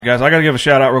Guys, I got to give a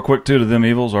shout out real quick, too, to Them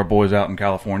Evils, our boys out in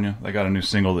California. They got a new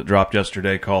single that dropped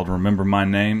yesterday called Remember My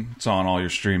Name. It's on all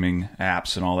your streaming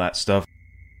apps and all that stuff.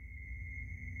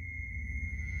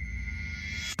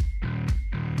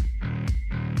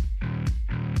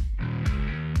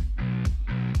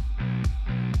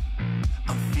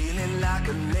 I'm feeling like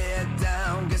a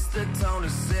letdown, guess the tone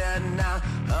is set now.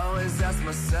 Always ask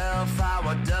myself how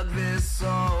I dug this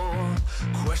hole.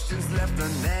 Questions left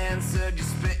unanswered, you're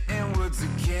spitting words of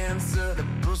cancer. The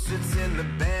bullshit's in the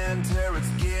banter, it's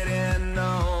getting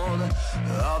old.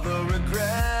 All the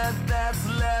regret that's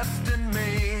left in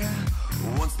me,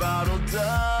 once bottled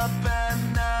up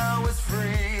and now it's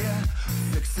free.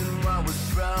 Fixing what was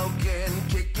broken,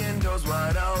 kicking doors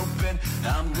wide open.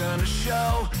 I'm gonna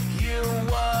show you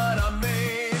what I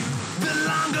mean. The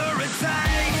longer it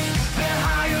takes, the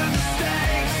higher the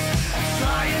stakes.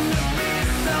 Trying to be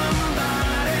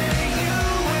somebody, you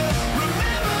will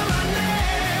remember my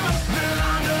name. The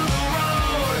longer the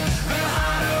road, the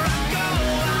harder I go,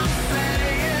 I'm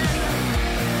saying.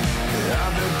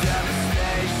 All the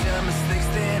devastation, mistakes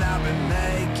that I've been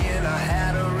making. I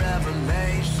had a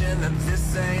revelation that this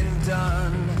ain't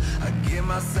done. I give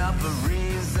myself a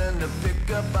reason to pick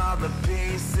up all the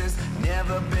pieces.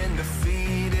 Never been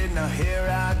defeated, now here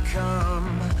I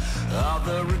come. All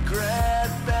the regret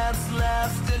that's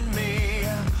left in me,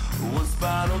 once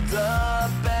bottled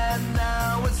up and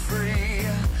now it's free.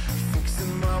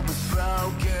 Fixing what was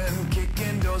broken,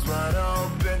 kicking doors wide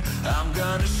open. I'm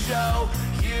gonna show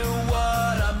you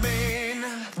what I mean.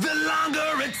 The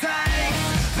longer it takes,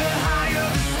 the higher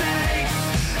the stakes.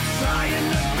 Trying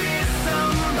to be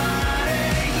somebody,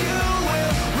 you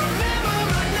will remember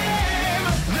my name.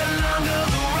 The longer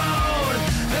the road,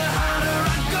 the harder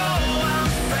I go, I'm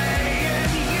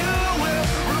saying. You will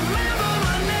remember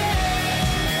my name.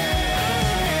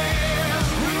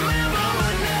 Remember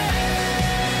my name.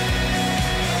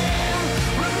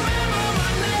 Remember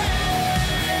my name.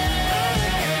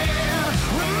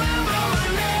 Remember my name. Remember my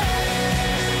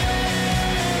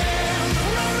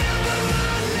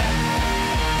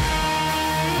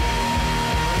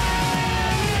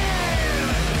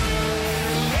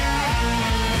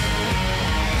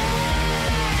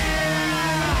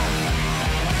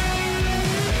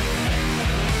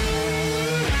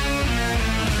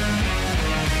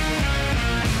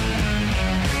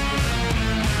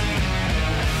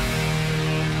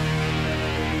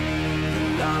The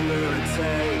longer it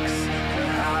takes, the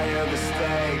higher the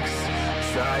stakes.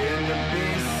 Trying to be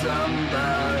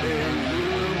somebody, you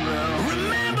will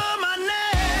remember my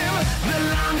name. The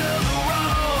longer the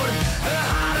road, the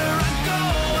harder I go,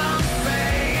 I'm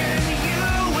saying. You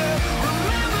will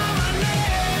remember my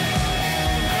name.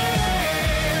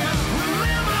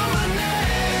 Remember my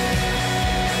name.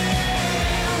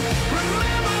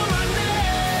 Remember my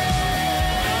name.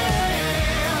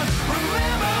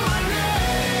 Remember my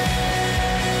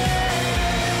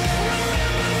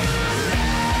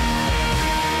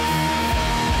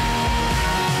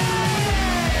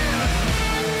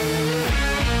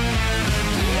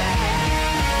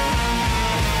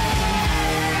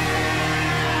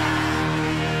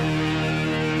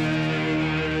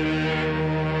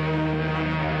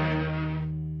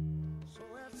So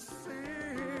it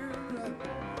seems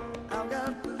I've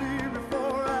got to leave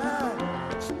before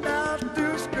I start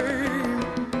to scream.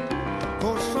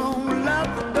 For someone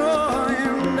left the door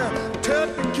and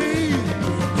took the key.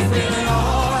 Feeling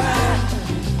alright.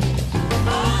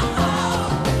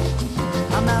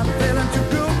 I'm not feeling too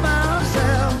good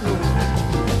myself.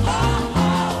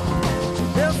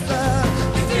 Yes, sir.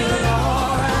 Feeling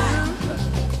alright.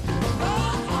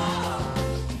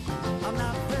 I'm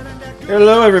not feeling that good.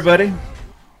 Hello, everybody.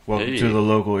 Welcome Hey. to the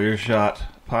Local Earshot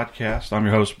Podcast. I'm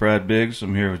your host, Brad Biggs.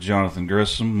 I'm here with Jonathan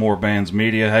Grissom, More Bands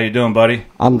Media. How you doing, buddy?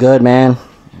 I'm good, man.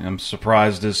 I'm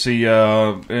surprised to see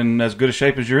you in as good a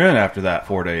shape as you're in after that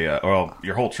 4-day. Well,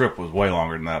 your whole trip was way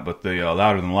longer than that, but the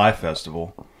Louder Than Life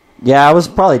Festival. Yeah, I was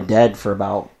probably dead for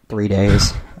about 3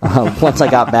 days. Once I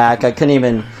got back, I couldn't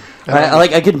even.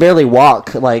 I could barely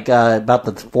walk. About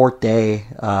the 4th day,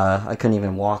 I couldn't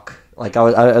even walk. I'd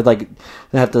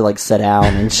have to sit down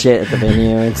and shit at the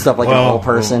venue and stuff like a whole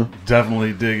person. We'll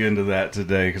definitely dig into that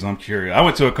today because I'm curious. I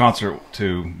went to a concert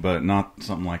too, but not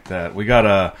something like that. We got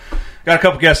a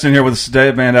couple guests in here with us today.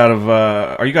 A band out of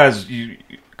are you guys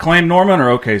claim Norman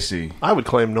or OKC? I would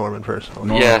claim Norman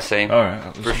personally. Yeah, same. All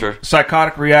right, For sure.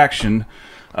 Psychotic Reaction.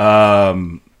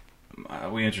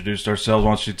 We introduced ourselves.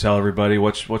 Why don't you tell everybody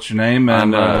what's your name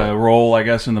and role, I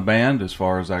guess, in the band as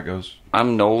far as that goes?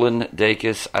 I'm Nolan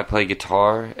Dacus. I play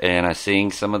guitar and I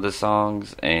sing some of the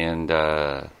songs, and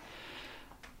yeah.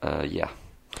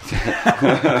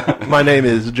 My name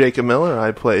is Jacob Miller.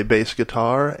 I play bass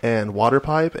guitar and water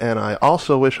pipe, and I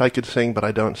also wish I could sing, but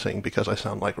I don't sing because I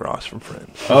sound like Ross from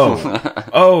Friends.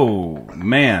 Oh,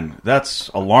 man, that's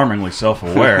alarmingly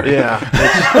self-aware. Yeah,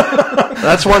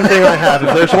 that's one thing I have.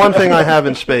 If there's one thing I have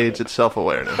in spades, it's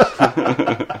self-awareness.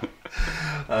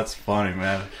 That's funny,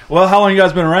 man. Well, how long you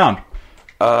guys been around?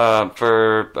 Let's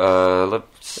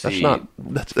see. I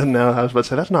was about to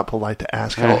say that's not polite to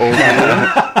ask how old you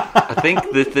are. I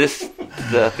think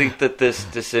that this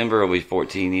December will be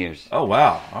 14 years. Oh,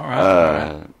 wow. All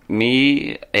right.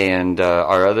 Me and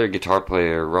our other guitar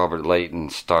player, Robert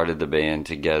Layton, started the band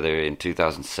together in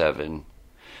 2007.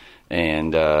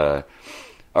 And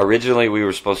originally we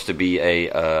were supposed to be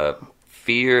a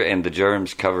Fear and the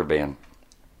Germs cover band.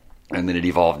 And then it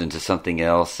evolved into something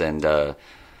else. And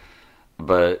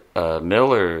but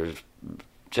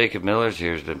Jacob Miller's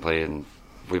here has been playing.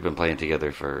 We've been playing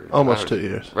together for almost 2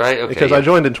 years, right? Okay, because I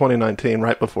joined in 2019,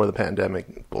 right before the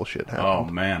pandemic bullshit happened. Oh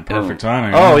man, perfect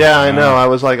timing. Oh yeah, I know. I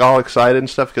was like all excited and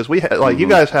stuff because we had you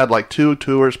guys had like 2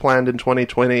 tours planned in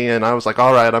 2020, and I was like,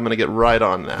 all right, I'm going to get right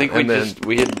on that. I think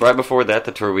we had right before that.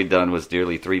 The tour we'd done was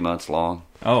nearly 3 months long.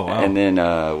 Oh wow! And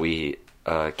then we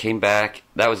came back.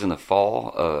 That was in the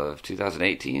fall of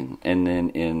 2018, and then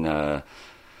in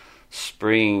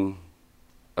spring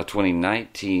of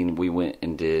 2019, we went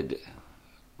and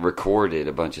recorded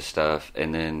a bunch of stuff,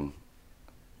 and then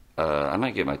I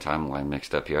might get my timeline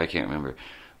mixed up here. I can't remember,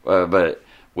 but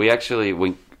we actually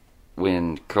when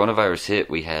coronavirus hit,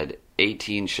 we had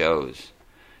 18 shows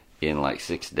in like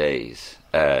 6 days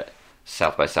at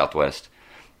South by Southwest,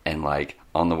 and like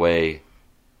on the way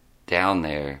down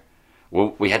there,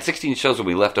 well, we had 16 shows when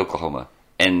we left Oklahoma,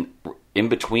 and in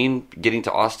between getting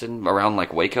to Austin, around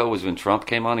like Waco, was when Trump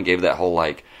came on and gave that whole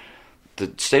like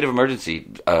the state of emergency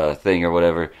thing or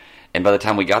whatever. And by the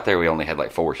time we got there, we only had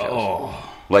like 4 shows.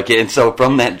 Oh. And so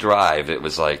from that drive, it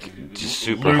was like just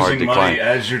super losing hard to money climb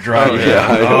as you're driving.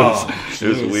 It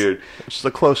was weird. It's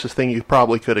the closest thing you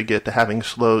probably could have get to having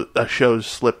shows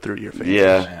slip through your fingers.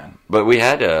 Yeah, Man. but we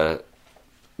had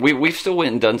we've still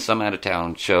went and done some out of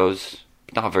town shows.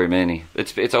 Not very many.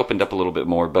 It's opened up a little bit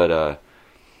more, but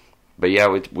yeah,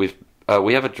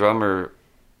 we have a drummer,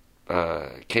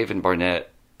 Kevin Barnett,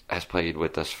 has played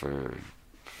with us for,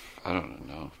 I don't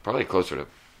know, probably closer to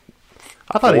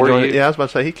I thought he 4 joined. years. Yeah, I was about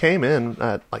to say he came in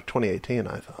at like 2018.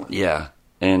 I thought. Yeah,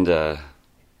 and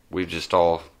we've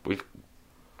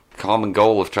common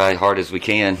goal of try hard as we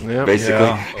can, Yep. basically.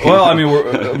 Yeah. Well, I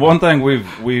mean, one thing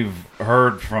we've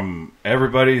heard from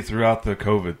everybody throughout the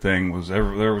COVID thing was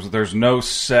there's no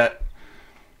set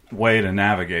way to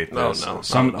navigate this. No,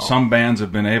 not at all. Some bands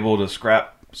have been able to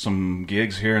scrap some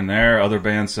gigs here and there. Other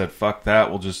bands said, fuck that,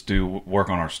 we'll just do work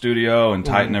on our studio and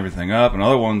tighten everything up. And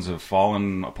other ones have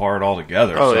fallen apart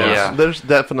altogether. Oh So yeah. There's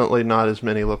definitely not as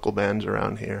many local bands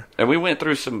around here. And we went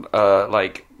through some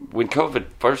like when COVID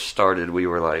first started, we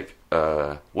were like,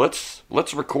 let's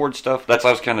record stuff. That's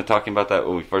I was kind of talking about that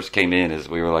when we first came in. Is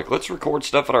we were like, let's record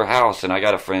stuff at our house. And I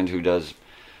got a friend who is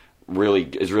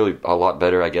really a lot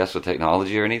better, I guess, with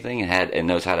technology or anything, and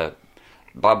knows how to.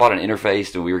 I bought an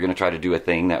interface, and we were going to try to do a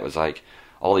thing that was like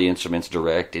all the instruments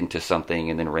direct into something,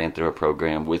 and then ran through a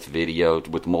program with video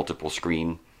with multiple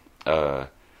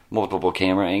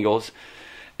camera angles.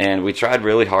 And we tried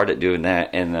really hard at doing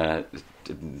that, and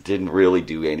didn't really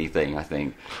do anything. I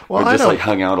think we just like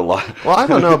hung out a lot. Well, I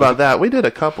don't know about that. We did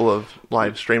a couple of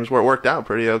live streams where it worked out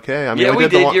pretty okay. I mean, Yeah, we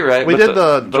did, you're right, We but did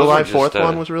the those July were just, 4th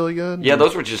one was really good. Yeah,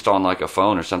 those were just on like a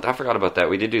phone or something. I forgot about that.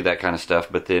 We did do that kind of stuff,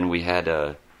 but then we had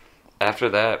after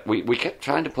that we kept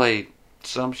trying to play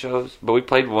some shows, but we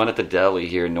played one at the deli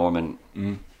here in Norman,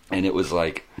 and it was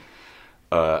like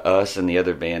us and the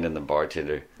other band and the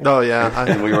bartender. Oh yeah,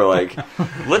 And we were like,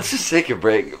 let's just take a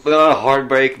break. Not a hard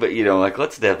break, but like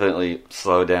let's definitely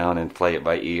slow down and play it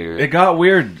by ear. It got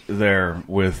weird there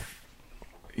with,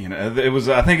 it was,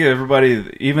 I think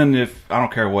everybody, even if, I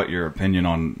don't care what your opinion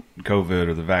on COVID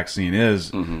or the vaccine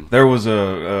is, there was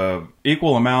a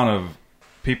equal amount of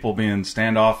people being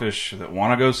standoffish that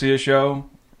want to go see a show,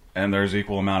 and there's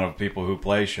equal amount of people who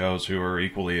play shows who are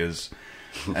equally as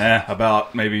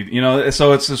about maybe,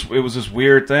 so it was this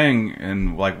weird thing.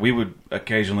 And like we would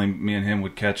occasionally, me and him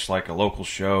would catch like a local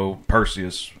show,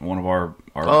 Perseus, one of our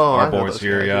boys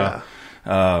here. Yeah.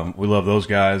 We love those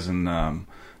guys. And,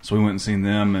 so we went and seen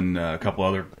them and a couple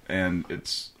other, and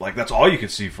it's like that's all you could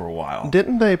see for a while.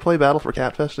 Didn't they play Battle for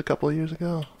Catfest a couple of years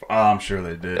ago? I'm sure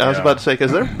they did. I was about to say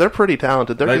because they're pretty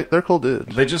talented. They're cool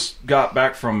dudes. They just got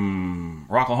back from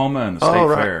Rocklahoma and the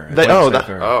State Fair.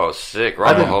 Fair. Oh, sick!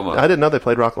 Rocklahoma. I didn't know they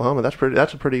played Rocklahoma.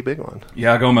 That's a pretty big one.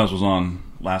 Yeah, Gomez was on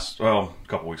a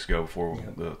couple weeks ago before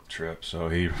the trip. So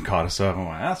he caught us up. I'm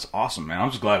like, that's awesome, man. I'm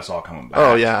just glad it's all coming back.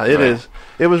 Oh yeah, it is.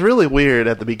 It was really weird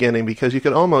at the beginning because you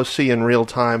could almost see in real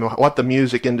time what the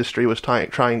music industry was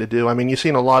trying to do. I mean, you've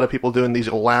seen a lot of people doing these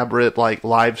elaborate like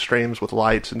live streams with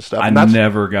lights and stuff. I And that's,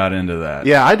 never got into that.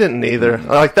 Yeah, I didn't either.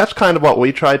 Like that's kind of what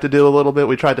we tried to do a little bit.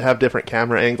 We tried to have different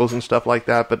camera angles and stuff like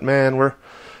that. But man, we're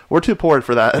too poor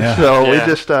for that. Yeah. So we Yeah.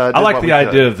 just. I did like what the we could.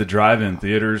 idea of the drive-in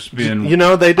theaters being. You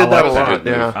know, they did that a like that. lot.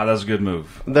 Yeah. That was a good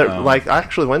move. Like I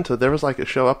actually went to, there was like a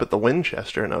show up at the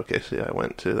Winchester in OKC I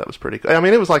went to. That was pretty cool. I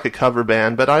mean, it was like a cover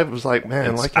band, but I was like,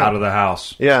 man, It's like out of the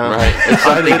house. yeah, Right. It's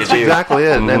something That's to do. exactly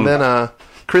it. Mhm. And then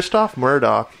Christoph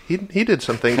Murdoch, he did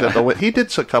some things at the he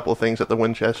did a couple of things at the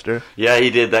Winchester. Yeah, he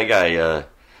did. That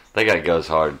guy goes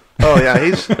hard. Oh yeah,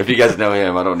 he's If you guys know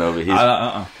him, I don't know, but he's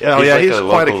oh He's yeah, like he's a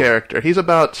quite a local- character. He's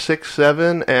about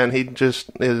 6'7", and he just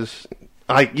is.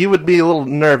 Like you would be a little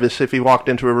nervous if he walked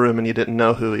into a room and you didn't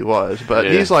know who he was, but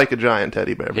Yeah. he's like a giant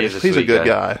teddy bear. He's a He's a sweet good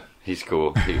guy. He's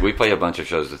cool. We play a bunch of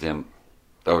shows with him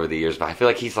over the years, but I feel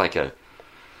like he's like a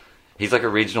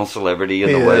regional celebrity in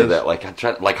He the way is. that like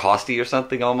like Hosty or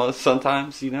something almost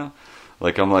sometimes, you know.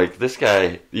 Like I'm like this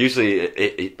guy.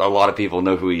 Usually, a lot of people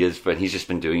know who he is, but he's just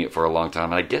been doing it for a long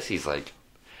time. And I guess he's like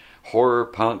horror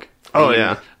punk. Oh, themed,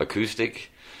 yeah.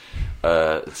 acoustic,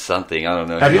 something. I don't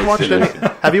know. Have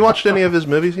you watched any of his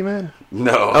movies he made?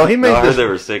 No. Oh, he made no, I this. heard they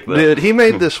were sick though. Dude, he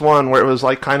made this one where it was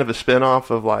like kind of a spin-off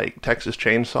of like Texas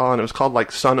Chainsaw, and it was called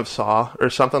like Son of Saw or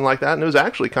something like that, and it was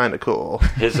actually kind of cool.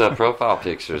 His profile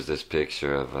picture is this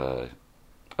picture of a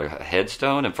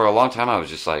headstone, and for a long time I was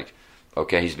just like,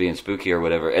 okay, he's being spooky or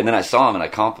whatever. And then I saw him and I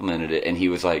complimented it, and he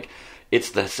was like,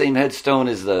 it's the same headstone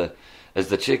as the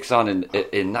chicks on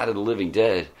in Night of the Living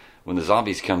Dead when the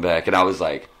zombies come back. And I was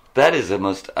like, that is the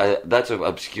most that's an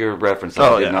obscure reference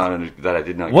that I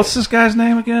did not. What's this guy's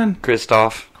name again?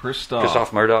 Christoph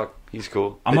Christoph. Murdoch. He's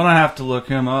cool. I'm gonna have to look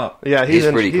him up. Yeah, He's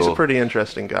he's pretty cool. a pretty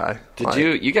interesting guy. Did Like,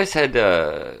 you guys had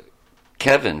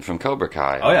Kevin from Cobra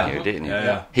Kai Oh, yeah. on here, didn't you?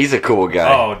 Yeah. He's a cool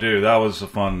guy. Oh, dude, that was a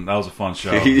fun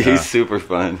show. He's Yeah. super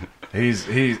fun.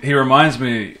 He reminds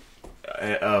me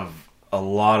of a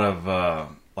lot of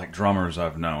like drummers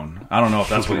I've known. I don't know if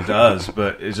that's what he does,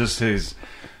 but it's just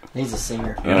He's a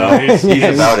singer. you know he's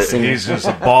about it. He's just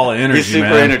a ball of energy. He's super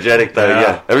man. energetic though. Yeah.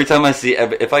 Yeah. Every time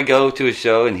if I go to a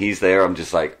show and he's there, I'm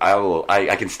just like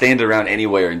I can stand around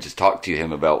anywhere and just talk to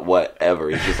him about whatever.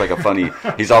 He's just like a funny.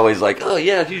 He's always like, oh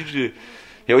yeah. He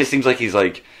always seems like he's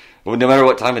like, well, no matter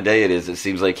what time of day it is, it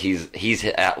seems like he's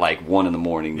at like 1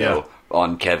 a.m. though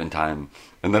on Kevin time,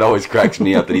 and that always cracks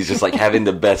me up that he's just like having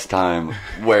the best time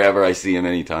wherever I see him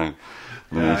anytime.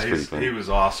 Yeah, It's pretty fun. he was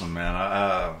awesome, man.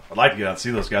 I'd like to get out and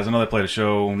see those guys. I know they played a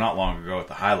show not long ago at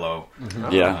the High Low.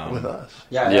 Yeah. with us.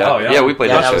 Yeah, Oh, yeah. yeah, we played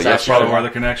Yeah, that that show. was Yeah, That's actually- probably where the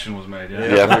connection was made.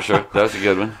 Yeah. yeah, for sure. That was a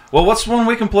good one. Well, what's one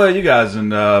we can play you guys and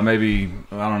maybe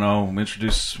I don't know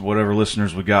introduce whatever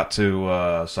listeners we got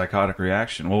to Psychotic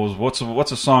Reaction. What's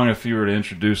a song if you were to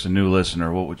introduce a new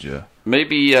listener? What would you?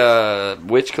 Maybe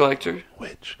Witch Collector.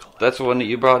 That's the one that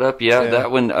you brought up. Yeah, Yeah.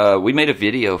 that one. We made a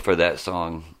video for that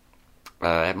song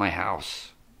at my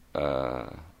house,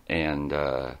 and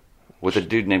with a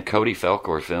dude named Cody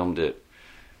Felkor filmed it,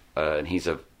 and he's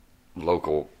a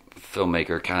local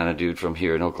filmmaker kind of dude from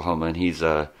here in Oklahoma, and he's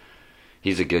a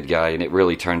good guy, and it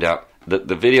really turned out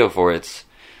the video for it's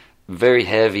very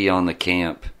heavy on the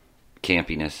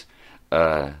campiness.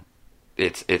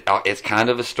 It's kind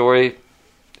of a story,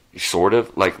 sort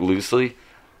of like loosely,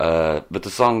 but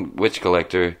the song "Witch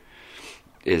Collector"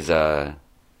 is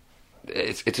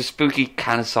it's a spooky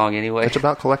kind of song anyway. It's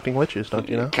about collecting witches, don't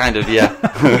you know? Kind of, yeah.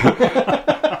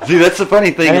 See, that's the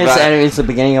funny thing And about it's the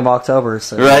beginning of October,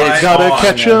 so right. It's Gotta on,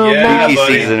 catch man. 'em Yeah, spooky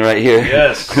buddy. season right here.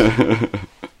 Yes.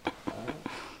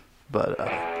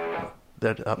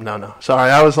 But no.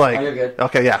 Sorry, I was like, Oh, you're good.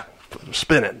 okay, yeah,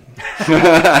 spin it, spin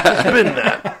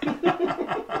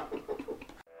that.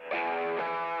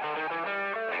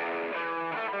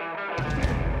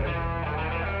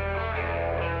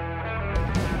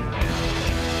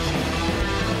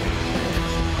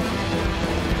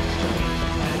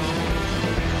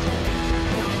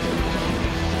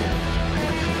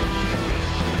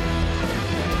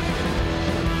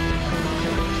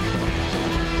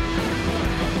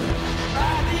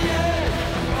 At the end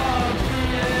of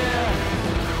the year,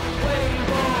 waiting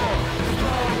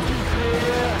for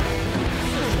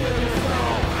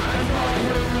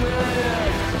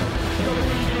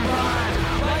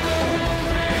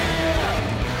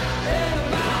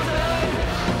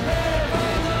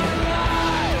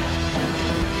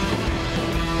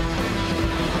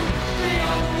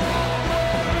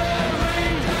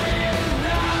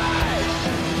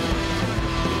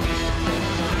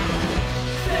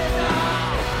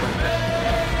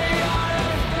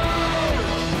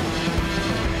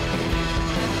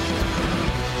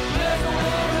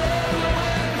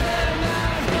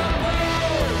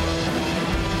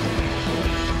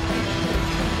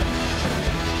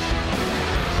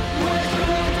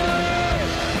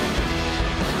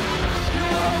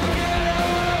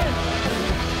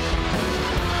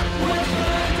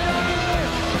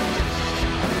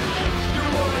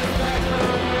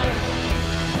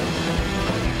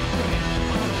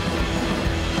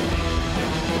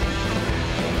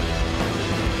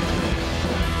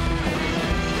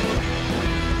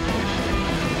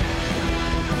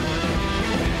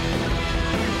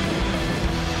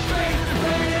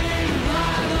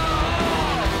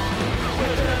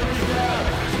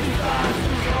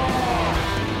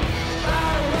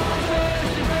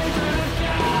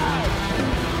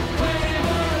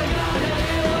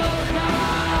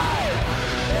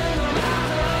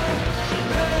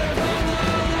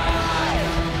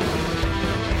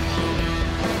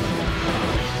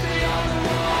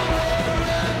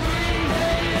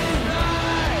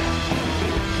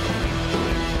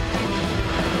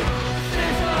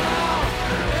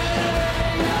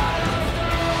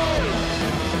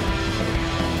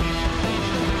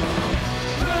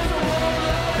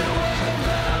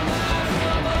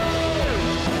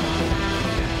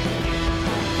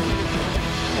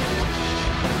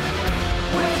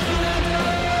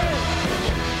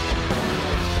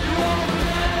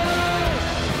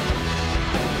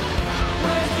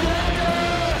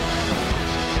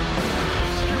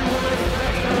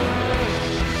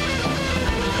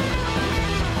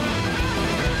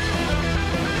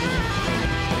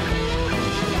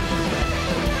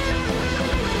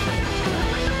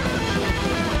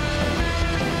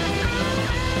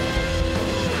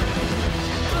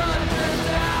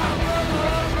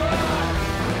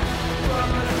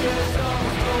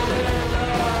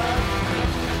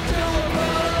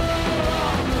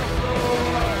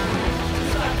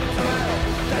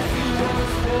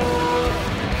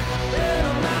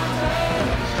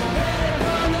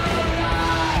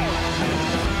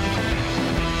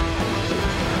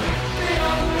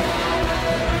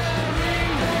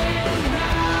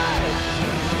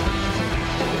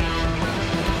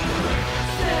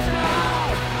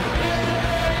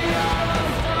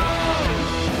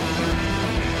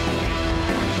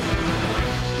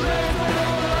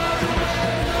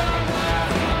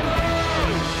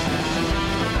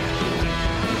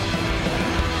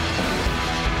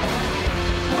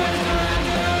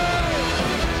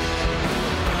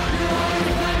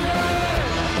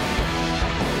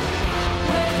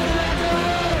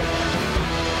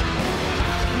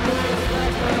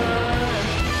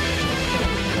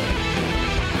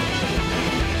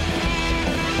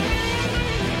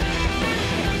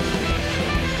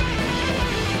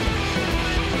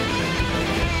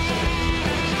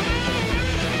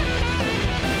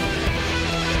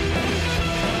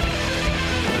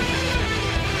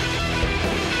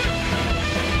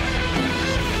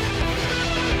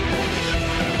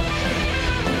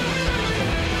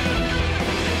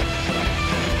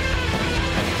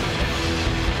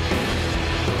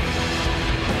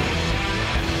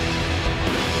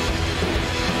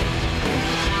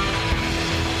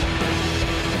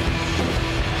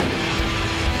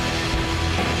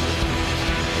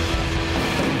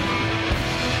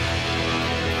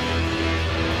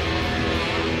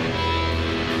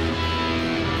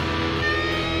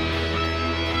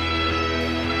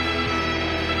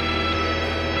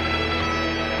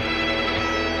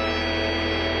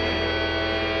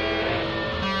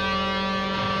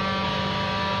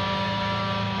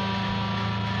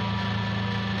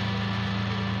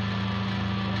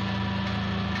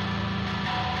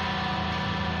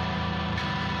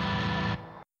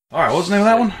All right, what was the name of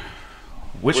that one?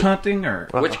 Witch Hunting or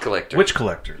Witch Collector. Witch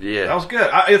Collector. Yeah. That was good.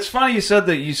 It's funny you said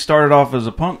that you started off as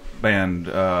a punk band,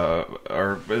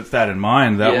 or with that in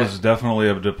mind. That was definitely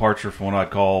a departure from what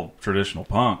I'd call traditional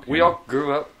punk. We all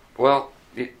grew up. Well,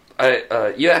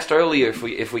 you asked earlier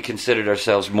if we considered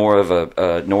ourselves more of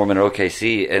a Norman or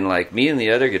OKC, and like me and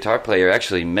the other guitar player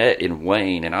actually met in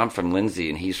Wayne, and I'm from Lindsay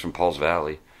and he's from Pauls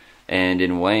Valley, and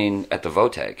in Wayne at the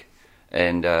Votech,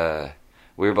 and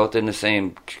we were both in the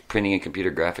same printing and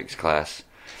computer graphics class.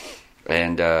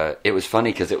 And it was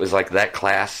funny because it was like that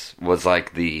class was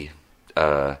like the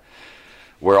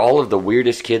where all of the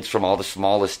weirdest kids from all the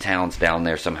smallest towns down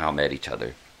there somehow met each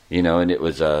other, you know. And it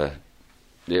was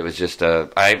just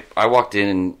I walked in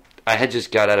and I had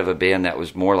just got out of a band that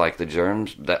was more like the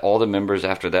Germs. That all the members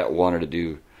after that wanted to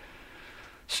do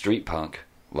street punk,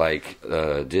 like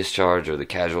Discharge or the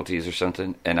Casualties or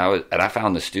something. And I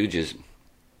found the Stooges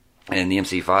and the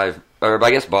MC5, or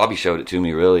I guess Bobby showed it to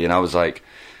me really, and I was like,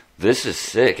 this is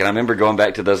sick. And I remember going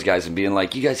back to those guys and being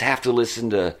like, you guys have to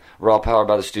listen to Raw Power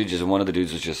by the Stooges. And one of the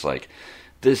dudes was just like,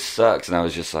 this sucks. And I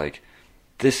was just like,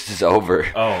 this is over.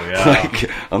 Oh, yeah. Like,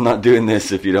 I'm not doing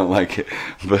this if you don't like it.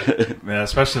 But yeah,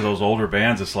 especially those older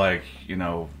bands, it's like, you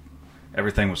know,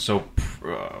 everything was so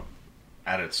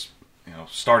at its, you know,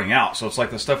 starting out. So it's like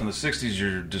the stuff in the 60s,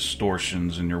 your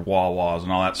distortions and your wah-wahs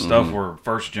and all that stuff were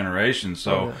first generation.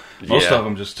 So most of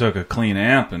them just took a clean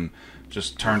amp and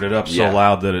just turned it up so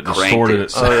loud that it distorted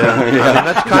itself. Oh, yeah. I mean,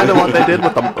 that's kind of what they did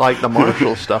with the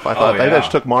Marshall stuff. I thought they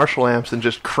just took Marshall amps and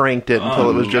just cranked it until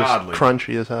it was just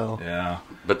crunchy as hell. Yeah.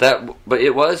 But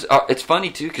it was. It's funny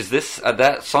too because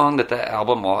that song that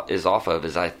album is off of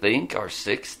is I think our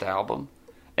 6th album,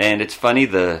 and it's funny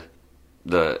the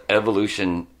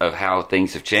evolution of how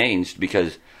things have changed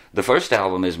because the first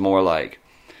album is more like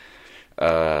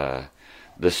the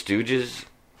Stooges'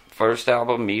 first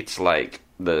album meets like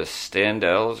the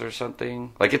Standells or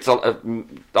something. Like it's a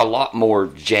lot more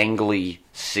jangly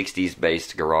 60s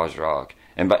based garage rock,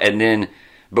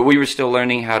 but we were still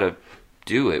learning how to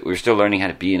do it. We were still learning how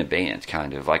to be in a band,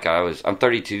 kind of. Like I'm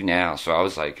 32 now, so I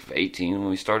was like 18 when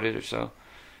we started or so,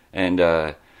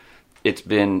 and it's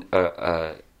been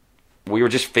we were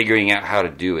just figuring out how to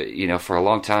do it, you know, for a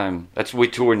long time. We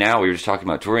tour now. We were just talking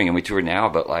about touring, and we tour now,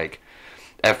 but like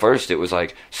at first it was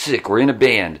like, sick, we're in a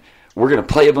band. We're going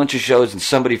to play a bunch of shows, and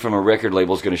somebody from a record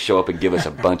label is going to show up and give us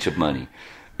a bunch of money.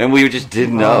 And we just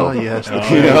didn't know. Oh, yes, the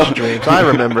teenage dreams. I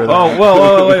remember that. Oh,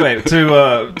 well, wait.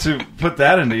 To put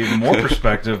that into even more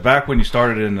perspective, back when you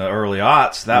started in the early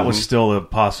aughts, that was still a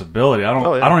possibility. I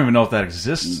don't even know if that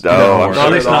exists. No, or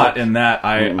at least not in that.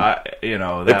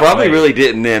 It probably really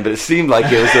didn't then, but it seemed like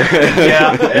it was.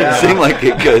 It seemed like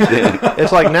it could then.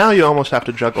 It's like now you almost have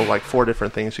to juggle like 4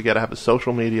 different things. You got to have a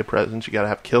social media presence. You got to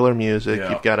have killer music.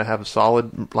 Yeah. You've got to have a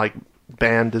solid like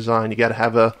band design. You got to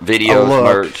have a video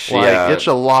merch. Like, it's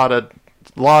a lot of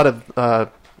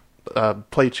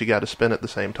plates you got to spin at the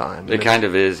same time. It kind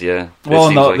of is, yeah. Well,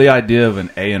 and the idea of an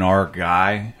A&R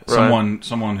guy,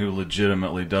 someone who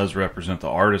legitimately does represent the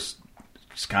artist,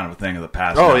 is kind of a thing of the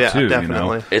past. Oh now yeah, too,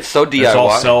 definitely. You know? It's so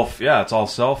DIY. It's all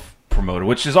self promoted,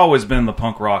 which has always been the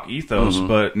punk rock ethos.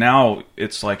 But now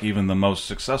it's like even the most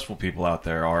successful people out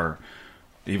there are.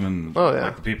 Even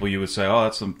like the people you would say, oh,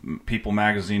 that's a People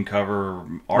magazine cover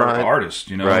artist,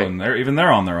 you know, and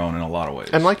they're on their own in a lot of ways.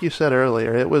 And like you said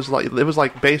earlier, it was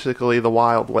like basically the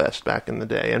Wild West back in the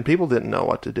day, and people didn't know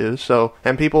what to do. So,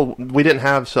 and we didn't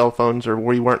have cell phones, or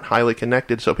we weren't highly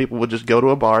connected, so people would just go to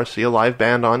a bar, see a live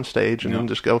band on stage, and then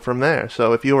just go from there.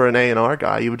 So, if you were an A&R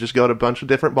guy, you would just go to a bunch of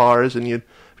different bars, and you'd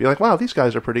be like, wow, these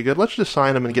guys are pretty good. Let's just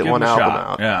sign them and get one album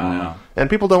out. Yeah. And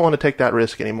people don't want to take that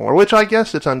risk anymore, which I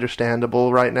guess it's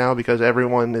understandable right now because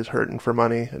everyone is hurting for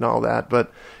money and all that.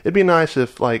 But it'd be nice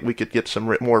if like we could get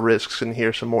some more risks and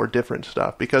hear some more different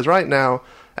stuff. Because right now,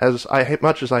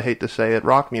 much as I hate to say it,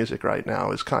 rock music right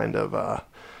now is kind of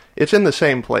it's in the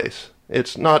same place.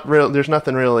 It's not real. There's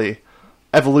nothing really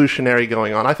evolutionary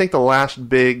going on. I think the last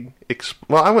big,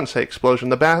 I wouldn't say explosion.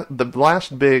 The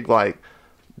last big like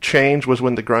change was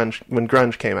when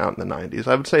grunge came out in the 90s.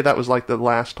 I would say that was like the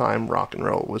last time rock and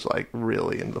roll was like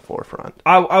really in the forefront.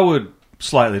 I would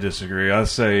slightly disagree. I'd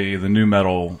say the new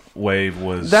metal wave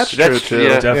was that's true too.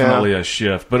 Definitely a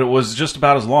shift, but it was just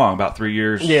about as long, about 3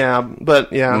 years. Yeah,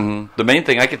 but yeah. Mm-hmm. The main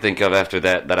thing I could think of after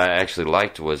that I actually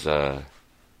liked was the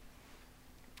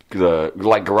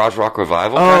like garage rock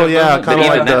revival. Oh yeah, kind of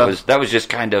like that was just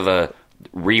kind of a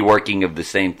reworking of the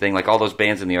same thing. Like all those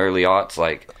bands in the early aughts,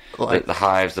 like the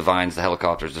Hives, the Vines, the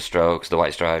Helicopters, the Strokes, the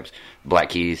White Stripes, Black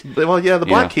Keys. Well, yeah, the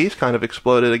Black know. Keys kind of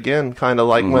exploded again, kind of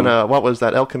like when what was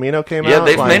that, El Camino came Yeah, out?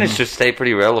 they've Like, managed to stay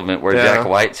pretty relevant. Where Yeah. Jack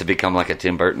White's have become like a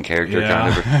Tim Burton character,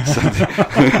 Yeah. kind of.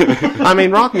 Something. I mean,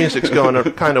 rock music's going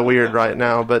kind of weird right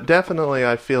now, but definitely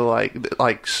I feel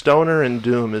like stoner and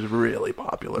doom is really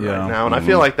popular Yeah. right now, and I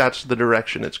feel like that's the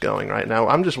direction it's going right now.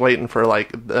 I'm just waiting for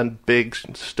like a big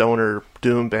stoner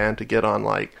doom band to get on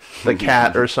like the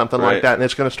Cat or something like Right. that, and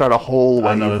it's going to start a whole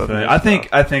wave Another of thing. new I think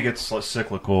stuff. it's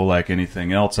cyclical like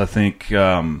anything else. I think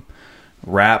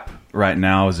rap right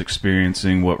now is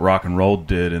experiencing what rock and roll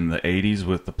did in the 80s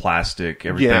with the plastic.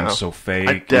 Everything's Yeah. so fake.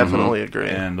 I definitely agree.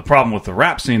 And the problem with the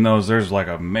rap scene, though, is there's like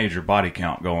a major body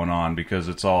count going on because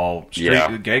it's all street,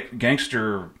 Yeah.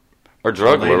 gangster Or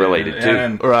drug related, too.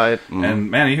 And, Right. and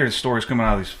man, you hear stories coming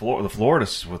out of these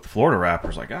the Florida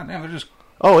rappers like, God damn, they're just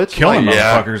Oh, it's killing like,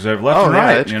 Yeah. motherfuckers left Oh and yeah,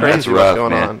 right. it's you know? crazy That's what's rough,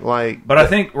 going man. on. Like, But I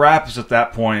think rap is at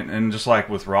that point, and just like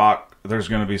with rock, there's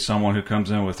going to be someone who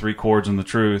comes in with 3 chords and the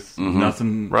truth,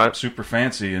 nothing Right. super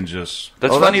fancy, and just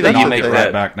That's Oh, funny that that's you the make thing. right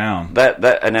that back down.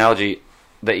 that analogy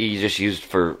that you just used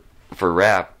for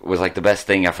rap was like the best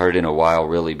thing I've heard in a while,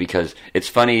 really, because it's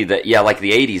funny that like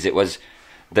the 80s, it was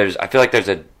I feel like there's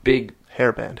a big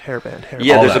hairband.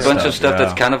 yeah, All there's a that bunch stuff, of stuff yeah.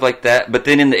 that's kind of like that, but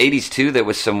then in the 80s too, there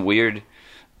was some weird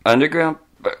underground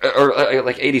or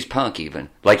like 80s punk even.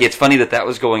 Like it's funny that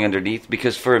was going underneath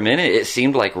because for a minute it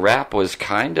seemed like rap was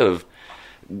kind of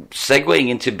segueing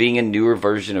into being a newer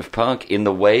version of punk in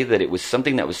the way that it was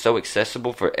something that was so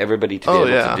accessible for everybody to be Oh, able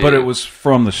yeah. to do. But it was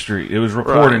from the street. It was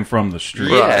reporting Right. from the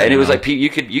street. Yeah, and it was know? like you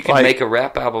could Like- make a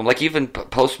rap album, like even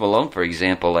Post Malone, for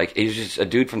example. Like he was just a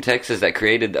dude from Texas that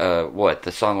created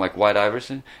the song like White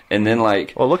Iverson, and then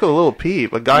like Well, look at Lil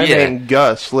Peep. A guy Yeah. named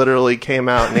Gus literally came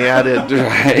out and he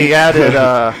added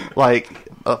Right.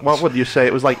 what would you say?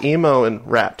 It was like emo and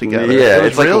rap together. yeah, It was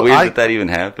it's like real- weird that even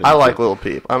happened. I like Lil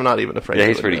Peep. I'm not even afraid. Yeah,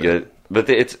 to he's pretty admit it. good. But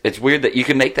it's weird that you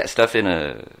can make that stuff in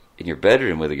your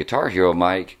bedroom with a Guitar Hero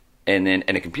mic and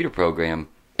a computer program,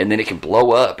 and then it can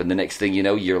blow up, and the next thing you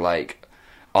know, you're like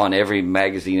on every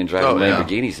magazine and driving Oh, yeah.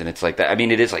 Lamborghinis, and it's like that. I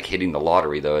mean, it is like hitting the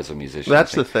lottery though as a musician.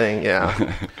 That's I the think. thing,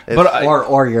 yeah. But I,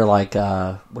 Or you're like,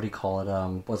 what do you call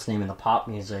it? What's the name of the pop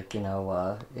music? You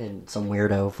know, and some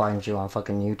weirdo finds you on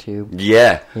fucking YouTube.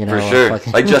 Yeah, You know, for sure.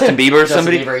 fucking- Like Justin Bieber or Justin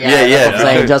somebody. Bieber, yeah, that's what I'm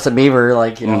saying. yeah. Justin Bieber,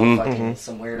 like, you know, Mhm. fucking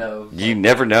some weirdo. You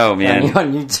never know, man.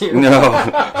 on YouTube. No.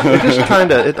 It just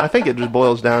kind of, I think it just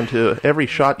boils down to every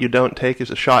shot you don't take is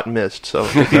a shot missed. So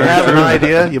if you have an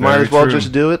idea, you might Very as well true.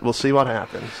 just do it. We'll see what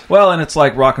happens. well, and it's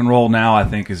like rock and roll now. I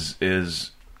think is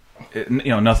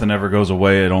nothing ever goes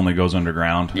away. It only goes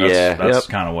underground. Yeah. That's Yep.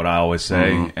 kind of what I always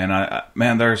say. Mhm. And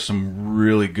man, there's some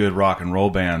really good rock and roll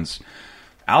bands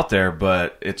out there,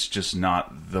 but it's just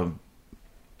not the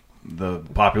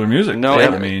popular music. No, I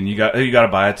and- mean, you got to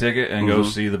buy a ticket and go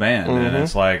see the band, and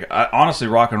it's like honestly,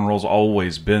 rock and roll's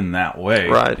always been that way.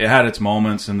 Right. It had its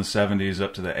moments in the '70s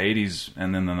up to the '80s,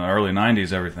 and then in the early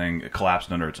 '90s, everything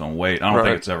collapsed under its own weight. I don't Right.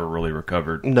 think it's ever really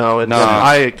recovered. No, No.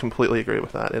 I completely agree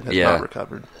with that. It has Yeah. not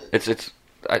recovered.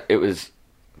 It was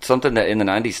something that in the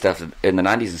 90s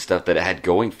and stuff that it had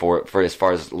going for it for as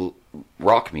far as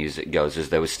rock music goes is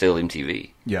there was still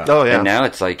MTV. Yeah. Oh, yeah. And now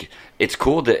it's like it's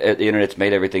cool that the internet's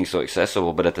made everything so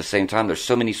accessible, but at the same time there's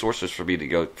so many sources for me to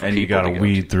go for And you people got to to go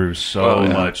weed to. through so Oh,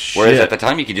 yeah. much Whereas shit. at the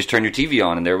time you could just turn your TV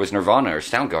on and there was Nirvana or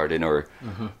Soundgarden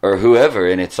or whoever,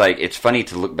 and it's like it's funny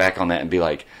to look back on that and be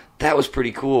like that was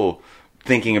pretty cool.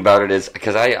 Thinking about it as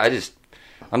because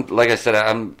I'm like I said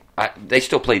they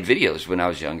still played videos when I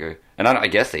was younger, and I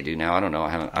guess they do now. I don't know.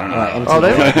 I don't know. MTV. Oh,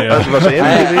 they. I was about to say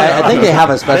MTV. I think they have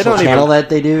a special don't channel even- that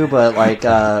they do, but like,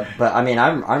 but I mean, I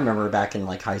remember back in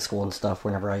like high school and stuff.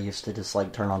 Whenever I used to just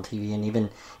like turn on TV, and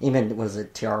even was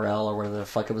it TRL or whatever the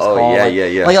fuck it was Oh, called? yeah,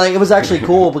 like, yeah. Like it was actually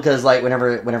cool because like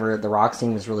whenever the rock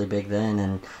scene was really big then,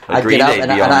 and I'd Green get up Day'd and,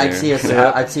 be on I'd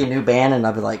there. I'd see a new band and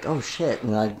I'd be like, oh shit,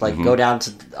 and I'd like go down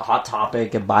to Hot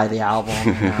Topic and buy the album.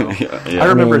 You know? I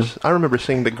remember. mean- I remember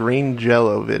seeing the Green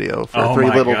Jello video for Oh Three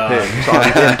my Little God. Pigs on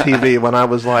MTV when I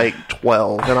was like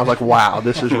 12, and I was like, "Wow,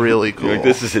 this is really cool." like,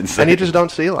 this is insane. And you just don't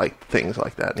see like things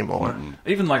like that anymore.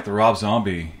 Even like the Rob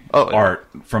Zombie Oh, yeah. art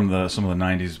from some of the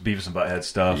 '90s Beavis and Butthead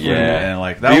stuff. Yeah. and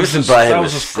like that Beavis was and just, Butthead that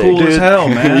was was just sick. cool as Dude. hell,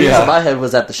 man. Beavis Yeah. and Butthead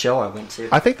was at the show I went to.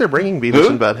 I think they're bringing Beavis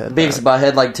and Butthead. Beavis and back.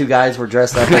 Butthead, like two guys were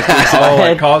dressed up like Beavis Oh, and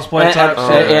like Butthead. cosplay type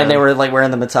and, shit? and they were like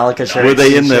wearing the Metallica shirts. Were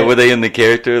they and shit. were they in the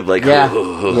character of like Yeah,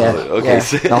 yeah, okay yeah.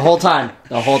 so- The whole time,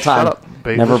 Shut up,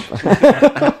 Beavis.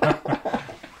 Never.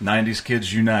 '90s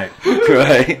kids unite.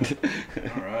 right?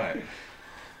 All right.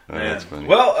 Oh, that's funny.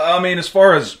 Well, I mean, as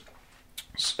far as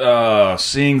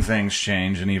seeing things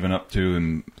change, and even up to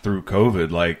and through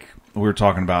COVID, like we were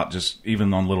talking about, just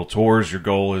even on little tours, your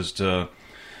goal is to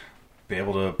be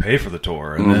able to pay for the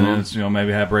tour, and then it's,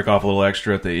 maybe break off a little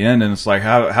extra at the end, and it's like,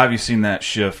 how have you seen that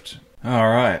shift? All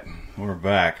right, we're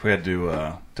back. We had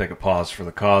to take a pause for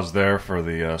the cause there for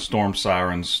the storm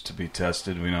sirens to be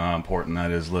tested. We know how important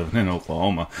that is living in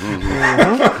Oklahoma.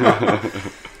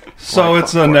 So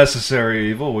it's a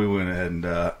necessary evil. We went ahead and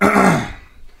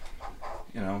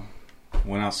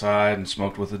went outside and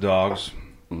smoked with the dogs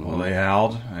while they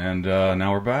howled, and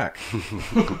now we're back.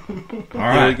 All right.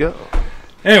 There you go.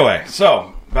 Anyway,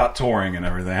 so about touring and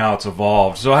everything, how it's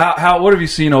evolved. So what have you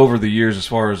seen over the years as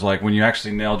far as like when you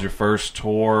actually nailed your first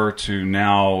tour to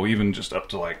now, even just up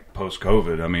to like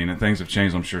post-COVID? I mean, things have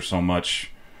changed, I'm sure, so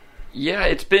much. Yeah,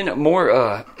 it's been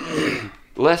more,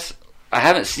 less, I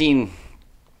haven't seen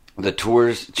the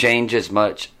tours change as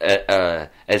much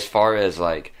as far as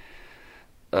like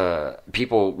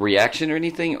people reaction or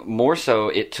anything. More so,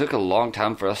 it took a long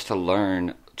time for us to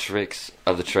learn tricks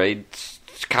of the trade,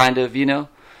 kind of,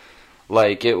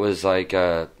 like it was like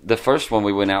the first one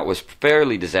we went out was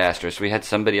fairly disastrous. We had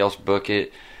somebody else book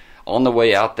it on the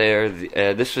way out there.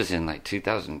 This was in like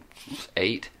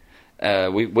 2008.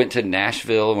 We went to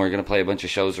Nashville and we were going to play a bunch of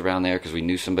shows around there because we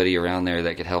knew somebody around there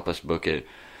that could help us book it.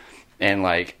 And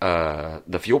like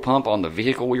the fuel pump on the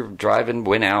vehicle we were driving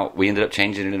went out. We ended up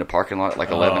changing it in a parking lot at like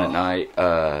 11 at night.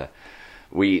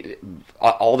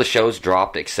 All the shows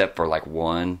dropped except for like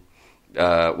one.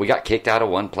 We got kicked out of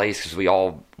one place because we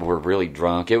all were really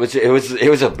drunk. It was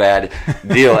a bad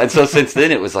deal. And so since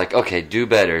then it was like, okay, do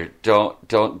better.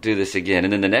 Don't do this again.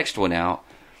 And then the next one out,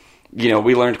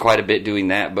 we learned quite a bit doing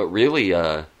that. But really,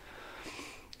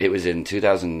 it was in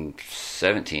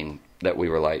 2017 that we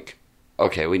were like,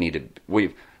 okay, we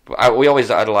always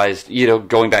idolized,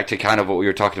 going back to kind of what we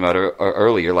were talking about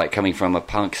earlier, like coming from a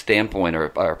punk standpoint or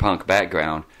a punk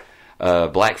background.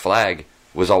 Black Flag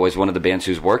was always one of the bands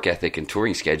whose work ethic and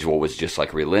touring schedule was just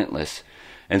like relentless.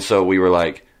 And so we were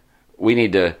like, we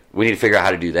need to figure out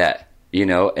how to do that,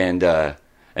 and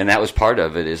that was part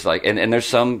of it is like, and there's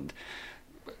some,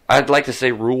 I'd like to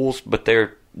say rules, but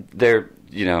they're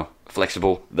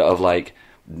flexible of like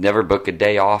never book a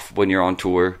day off when you're on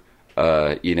tour,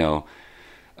 like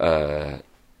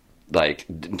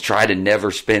try to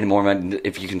never spend more money.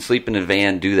 If you can sleep in a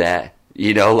van, do that,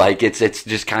 like it's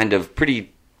just kind of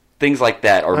pretty. Things like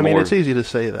that are more... I mean, it's easy to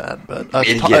say that, but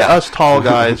us tall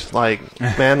guys, like,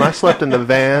 man, I slept in the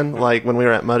van, like, when we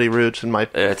were at Muddy Roots, and my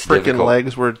freaking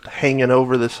legs were hanging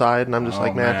over the side, and I'm just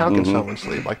man, how can someone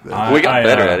sleep like this? We got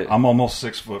better at it. I'm almost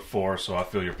 6'4", so I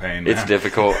feel your pain. It's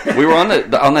difficult. We were on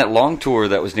that long tour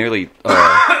that was nearly...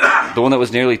 the one that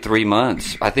was nearly 3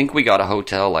 months. I think we got a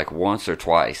hotel, like, once or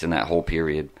twice in that whole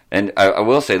period. And I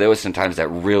will say there was some times that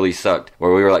really sucked,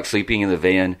 where we were like sleeping in the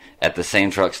van at the same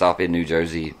truck stop in New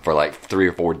Jersey for like 3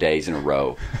 or 4 days in a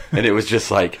row, and it was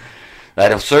just like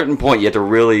at a certain point you have to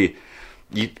really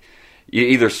you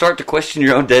either start to question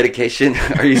your own dedication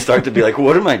or you start to be like,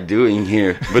 what am I doing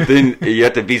here? But then you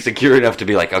have to be secure enough to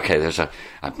be like, okay, there's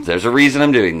a reason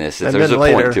I'm doing this. And there's then a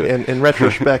later, point to it. in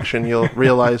retrospection, you'll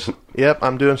realize, yep,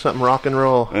 I'm doing something rock and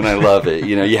roll. And I love it.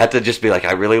 You have to just be like,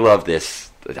 I really love this.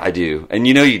 I do, and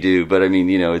you do, but I mean,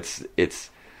 it's as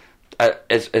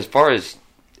far as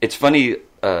it's funny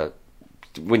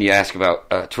when you ask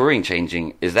about touring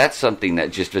changing. Is that something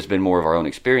that just has been more of our own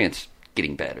experience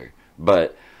getting better?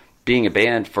 But being a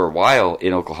band for a while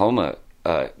in Oklahoma,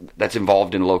 that's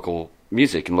involved in local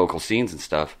music and local scenes and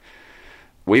stuff.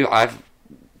 We've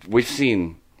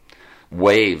seen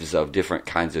waves of different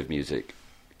kinds of music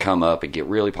come up and get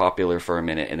really popular for a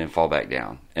minute and then fall back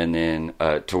down, and then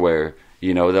to where.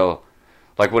 They'll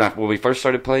like when we first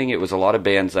started playing, it was a lot of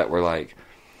bands that were like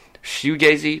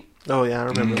shoegazy. Oh yeah, I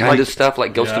remember kind of stuff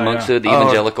like Ghost Amongst the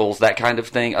Evangelicals, that kind of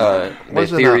thing. The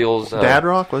Ethereals, Dad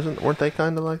Rock weren't they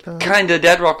kind of like that? Kind of.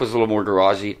 Dad Rock was a little more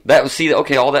garagey. That was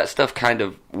all that stuff kind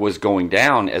of was going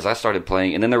down as I started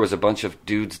playing, and then there was a bunch of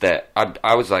dudes that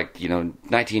I was like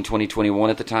 19, 20, 21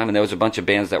 at the time, and there was a bunch of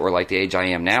bands that were like the age I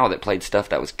am now that played stuff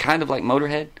that was kind of like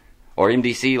Motorhead or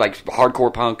MDC, like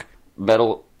hardcore punk,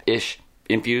 metal-ish.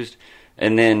 Infused,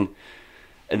 and then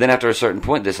after a certain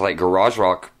point, this like garage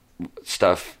rock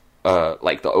stuff,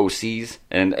 like the OCs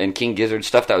and King Gizzard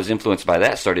stuff that was influenced by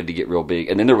that started to get real big,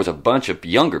 and then there was a bunch of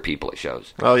younger people at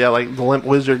shows. Oh yeah, like the Limp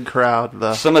Wizard crowd,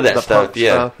 some of that stuff,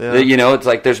 yeah. It's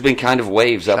like there's been kind of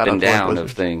waves up and down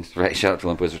of things. Right, shout out to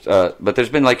Limp Wizards. But there's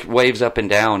been like waves up and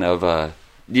down of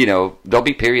there'll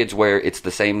be periods where it's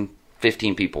the same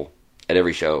 15 people at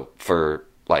every show for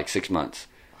like 6 months.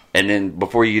 And then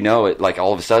before you know it, like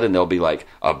all of a sudden there'll be like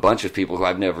a bunch of people who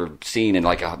I've never seen, and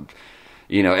like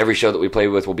every show that we play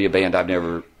with will be a band I've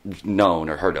never known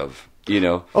or heard of.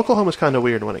 Oklahoma's kind of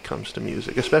weird when it comes to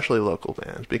music, especially local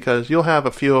bands, because you'll have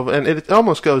a few of, and it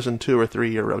almost goes in 2 or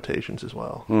 3 year rotations as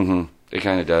well. Mm-hmm. It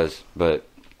kind of does, but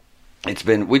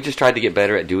we just tried to get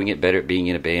better at doing it, better at being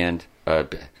in a band.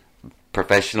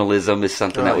 Professionalism is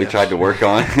something that we tried to work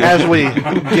on. As we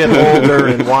get older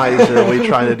and wiser, we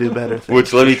try to do better things.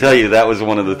 Which, let me tell you, that was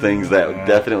one of the things that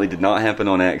definitely did not happen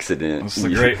on accident. It's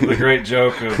the great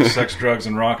joke of sex, drugs,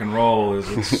 and rock and roll is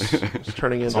It's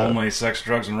turning into only sex,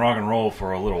 drugs, and rock and roll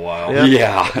for a little while.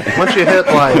 Yeah. Once you hit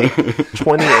like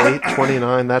 28,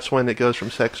 29, that's when it goes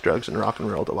from sex, drugs, and rock and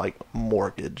roll to like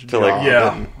mortgage. To like,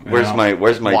 job where's my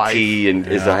wife. tea, and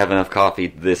is I have enough coffee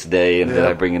this day, and did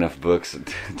I bring enough books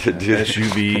to do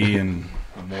SUV and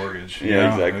a mortgage.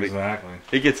 Yeah, exactly.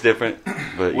 It gets different,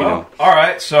 but all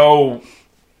right. So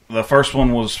the first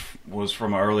one was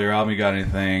from an earlier album. You got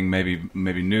anything maybe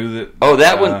new that? Oh,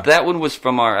 that one was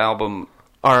from our album,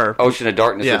 our Ocean of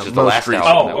Darkness, which is the last recent.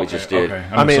 album that we just did. Okay.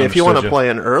 I mean, if you want to play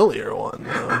an earlier one,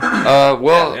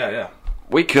 well,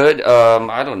 we could.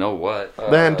 I don't know what.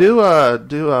 Man, do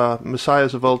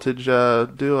Messiah's of Voltage. What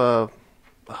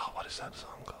is that song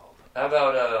called?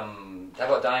 How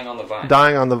about Dying on the Vine?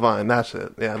 Dying on the Vine. That's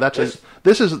it. Yeah,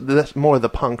 that's more the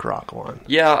punk rock one.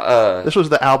 Yeah. This was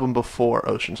the album before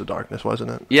Oceans of Darkness, wasn't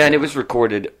it? Yeah, and it was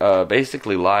recorded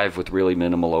basically live with really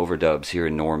minimal overdubs here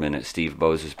in Norman at Steve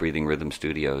Bose's Breathing Rhythm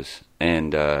Studios.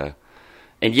 And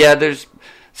yeah, there's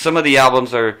some of the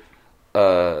albums are,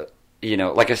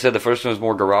 like I said, the first one was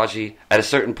more garagey. At a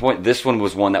certain point, this one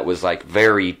was one that was like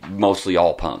mostly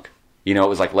all punk. It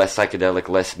was like less psychedelic,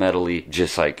 less metally,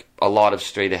 just like a lot of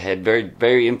straight ahead, very,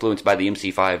 very influenced by the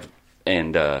MC5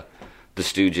 and the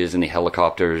Stooges and the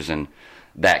Helicopters and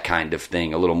that kind of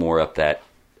thing, a little more up that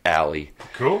alley.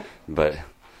 Cool. But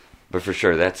for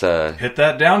sure, that's hit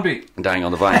that downbeat. Dying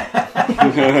on the Vine.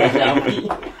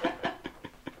 Downbeat.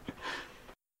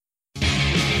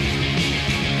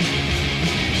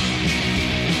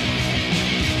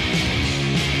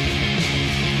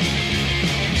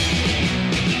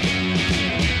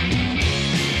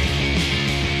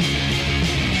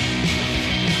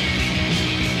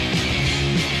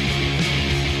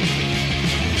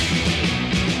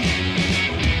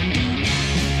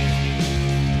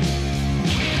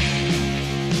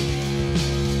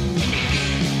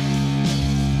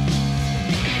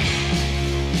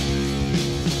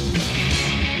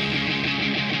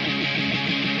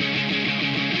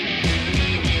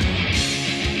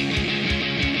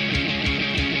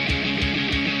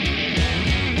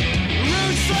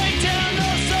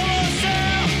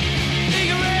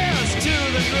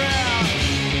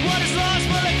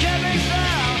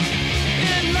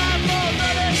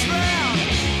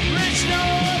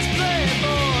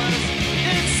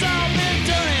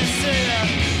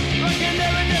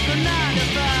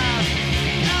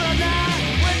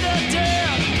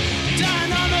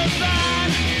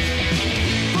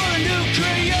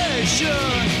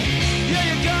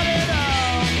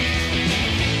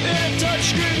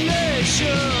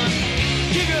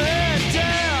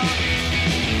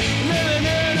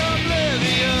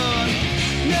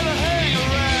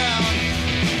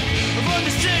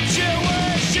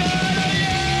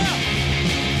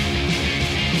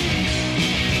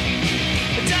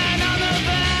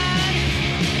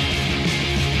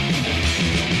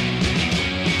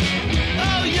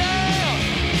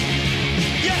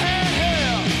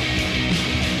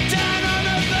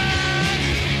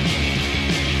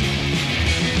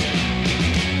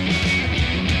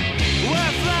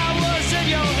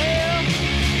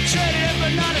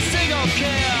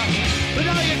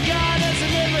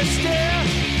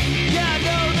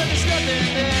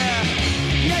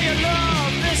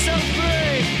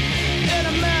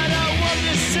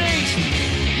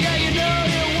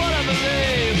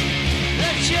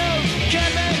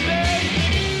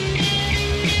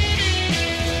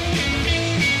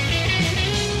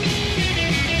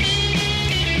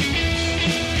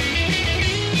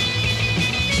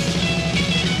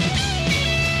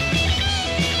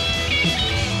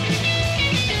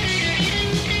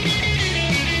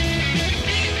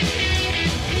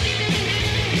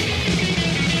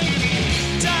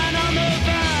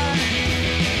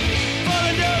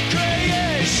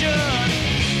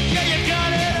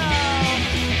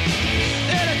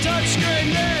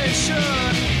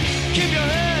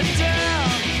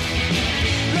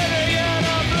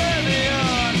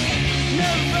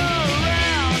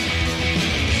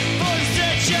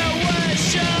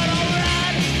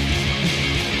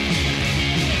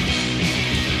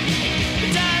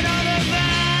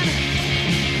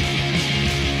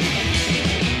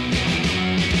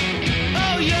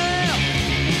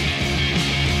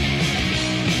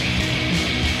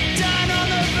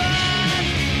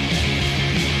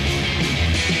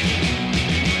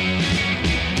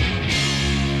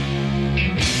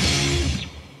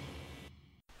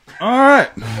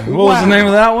 right. What was the name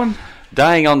of that one?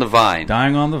 Dying on the Vine.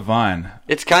 Dying on the Vine.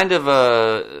 It's kind of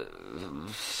a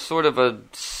sort of a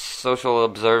social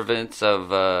observance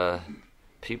of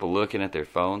people looking at their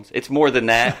phones. It's more than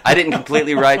that. I didn't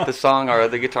completely write the song, our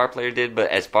other guitar player did, but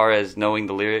as far as knowing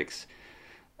the lyrics,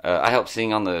 I helped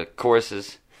sing on the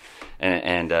choruses,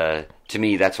 and to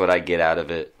me, that's what I get out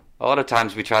of it. A lot of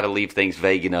times we try to leave things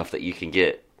vague enough that you can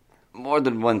get more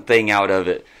than one thing out of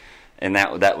it, and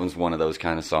that one's one of those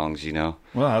kind of songs, you know.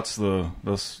 Well, that's kind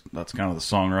of the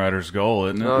songwriter's goal,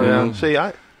 isn't it? Oh yeah. See,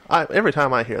 I every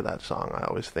time I hear that song, I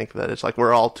always think that it's like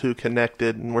we're all too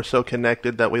connected, and we're so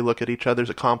connected that we look at each other's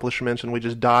accomplishments and we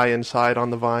just die inside on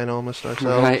the vine almost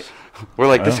ourselves. Right. We're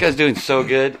like, this guy's doing so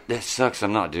good. That sucks.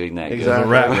 I'm not doing that Exactly. The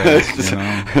rat race, you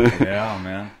know? Yeah,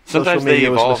 man. Sometimes Social they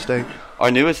media was a evolve. mistake. Our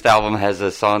newest album has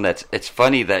a song it's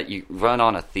funny that you run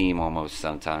on a theme almost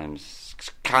sometimes. It's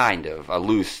kind of a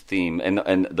loose theme. And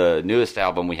the newest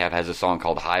album we have has a song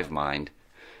called Hive Mind,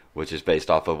 which is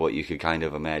based off of what you could kind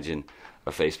of imagine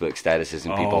our Facebook statuses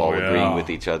and people all agreeing with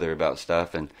each other about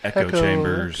stuff. And Echo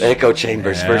chambers. Echo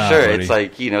chambers, for Yeah, sure. buddy. It's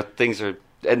like, you know, things are...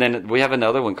 And then we have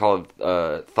another one called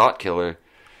Thought Killer,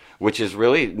 which is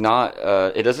really not...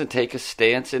 it doesn't take a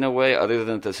stance in a way, other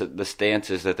than the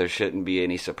stance is that there shouldn't be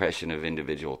any suppression of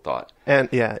individual thought. And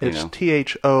yeah, it's know.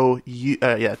 THOU,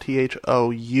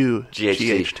 THOU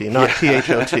GHT. not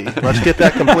THOT. Let's get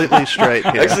that completely straight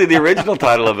here. Actually, the original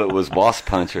title of it was Wasp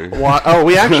Puncher.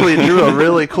 We actually drew a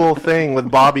really cool thing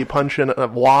with Bobby punching a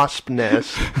wasp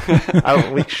nest.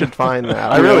 We should find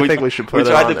that. I really think we should put it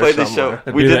tried on to there play the somewhere.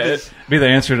 show. We did this. Be the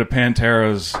answer to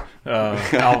Pantera's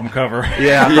album cover.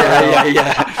 Yeah,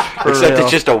 Yeah. Except real. it's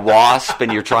just a wasp,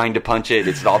 and you're trying to punch it.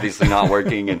 It's obviously not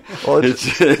working. And Well,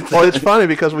 it's funny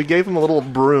because we gave him a little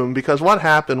broom, because what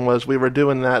happened was we were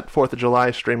doing that 4th of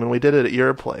July stream, and we did it at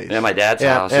your place. Yeah, my dad's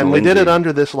house And in we did it Lindsay.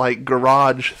 under this, like,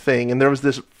 garage thing, and there was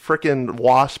this freaking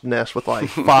wasp nest with, like,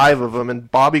 5 of them,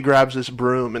 and Bobby grabs this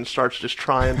broom and starts just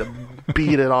trying to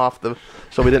beat it off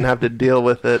so we didn't have to deal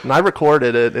with it. And I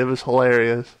recorded it. It was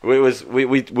hilarious.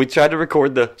 We tried to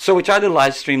record we tried to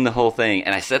live stream the whole thing,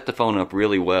 and I set the phone up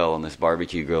really well on this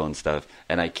barbecue grill and stuff,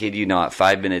 and I kid you not,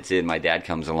 5 minutes in, my dad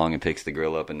comes along and picks the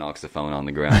grill up and knocks the phone on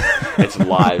the ground. It's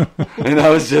live. And I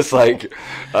was just like,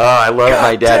 I love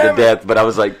my dad to death, but I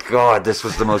was like, God, this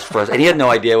was the most frustrating. And he had no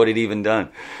idea what he'd even done.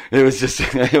 It was just,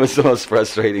 it was the most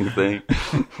frustrating thing.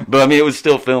 But I mean, it was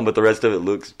still filmed, but the rest of it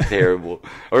looks terrible.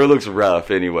 Or it looks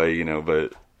rough anyway, you know,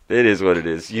 but it is what it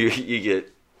is. You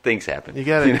get, things happen. You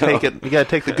gotta know? take it. You gotta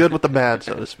take the good with the bad,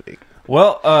 so to speak.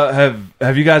 Well,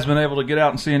 have you guys been able to get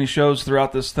out and see any shows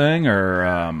throughout this thing, or?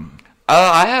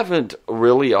 I haven't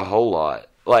really a whole lot.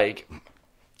 Like,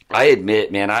 I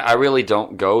admit, man, I really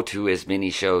don't go to as many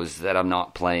shows that I'm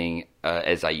not playing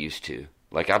as I used to.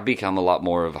 Like, I've become a lot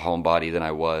more of a homebody than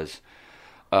I was.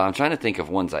 I'm trying to think of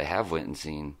ones I have went and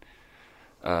seen.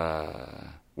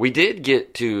 We did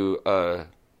get to,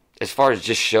 as far as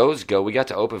just shows go, we got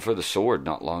to open for The Sword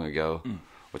not long ago.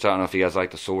 Which I don't know if you guys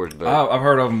like The Sword, but I've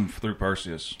heard of them through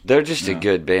Perseus. they're just a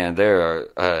good band. They're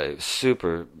a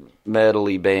super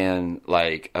metal-y band.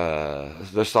 Like,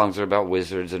 their songs are about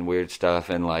wizards and weird stuff,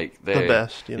 and like The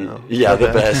best, you know. Yeah,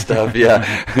 the best stuff. Yeah,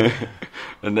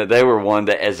 and they were one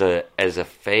that, as a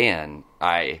fan,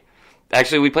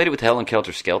 actually we played it with Helen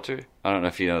Kelter Skelter. I don't know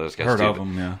if you know those guys. Heard too, of but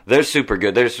them, yeah. They're super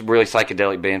good. They're a really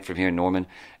psychedelic band from here in Norman,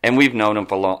 and we've known them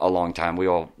for a long time. We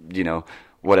all, you know,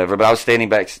 whatever. But I was standing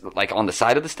back, like, on the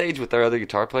side of the stage with their other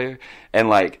guitar player, and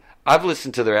like, I've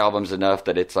listened to their albums enough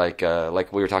that it's like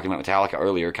we were talking about Metallica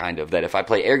earlier, kind of, that if I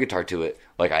play air guitar to it,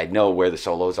 like, I know where the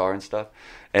solos are and stuff.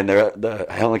 And the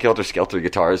Helen Kelter Skelter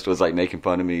guitarist was like making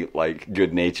fun of me, like,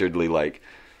 good naturedly, like,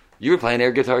 you were playing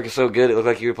air guitar so good, it looked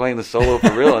like you were playing the solo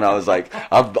for real. And I was like,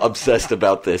 I'm obsessed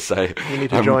about this. You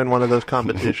need to join one of those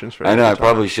competitions. For I know, I guitar.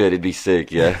 probably should. It'd be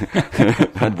sick, yeah.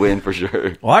 I'd win for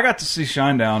sure. Well, I got to see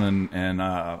Shinedown, and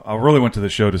I really went to the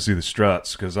show to see the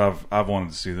Struts, because I've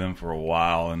wanted to see them for a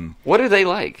while, and What are they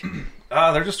like?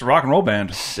 they're just a rock and roll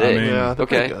band. Sick. I mean, Yeah, they're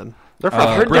pretty Okay. good. They're I've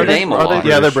heard their British. name a Are they- lot.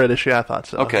 Yeah, they're British. Yeah, I thought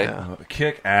so. Okay. Yeah.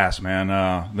 kick ass, man.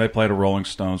 They played a Rolling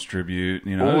Stones tribute.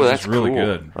 You know, Ooh, it was that's just really cool.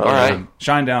 good. All right.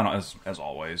 Shinedown as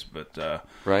always, but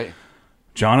Right?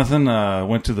 Jonathan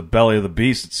went to the belly of the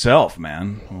beast itself,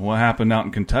 man. What happened out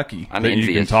in Kentucky I'm that you can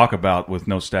envious. talk about with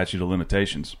no statute of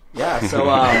limitations? Yeah, so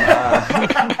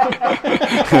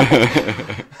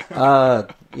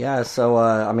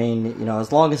I mean, you know,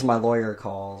 as long as my lawyer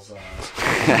calls,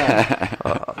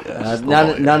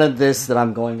 none of this that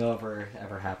I'm going over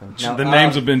ever happened. The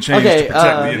names have been changed to protect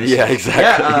the innocent. Yeah,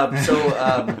 exactly. Yeah,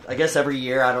 so I guess every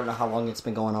year, I don't know how long it's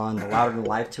been going on, the Louder Than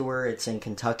Life Tour, it's in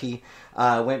Kentucky.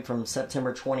 Went from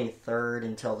September 23rd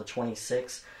until the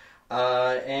 26th.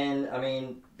 And, I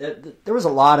mean, there was a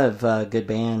lot of good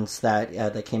bands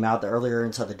that came out earlier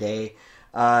into the day.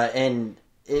 And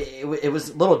it was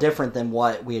a little different than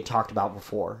what we had talked about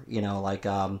before. You know, like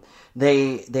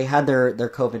they had their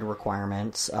COVID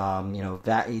requirements. You know,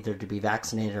 either to be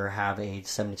vaccinated or have a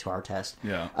 72-hour test.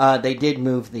 Yeah. They did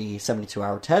move the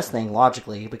 72-hour test thing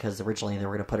logically because originally they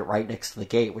were going to put it right next to the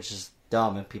gate, which is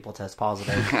dumb if people test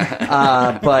positive.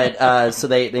 So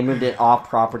they moved it off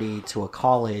property to a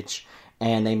college.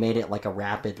 And they made it like a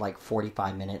rapid, like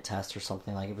 45-minute test or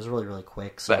something. Like it was really, really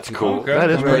quick. So That's cool. Okay.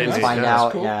 That is really pretty just neat. find Yeah, that's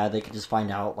out. cool. Yeah, they could just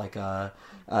find out like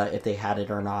if they had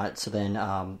it or not. So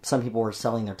then some people were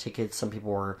selling their tickets. Some people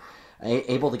were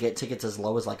able to get tickets as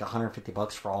low as like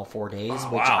 $150 for all 4 days,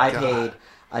 which wow.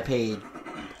 I paid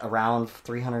around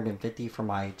 $350 for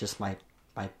my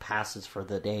passes for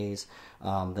the days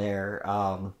there.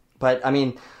 But I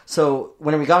mean, so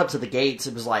when we got up to the gates,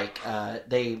 it was like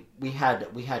we had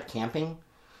camping,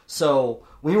 so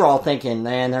we were all thinking,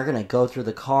 man, they're gonna go through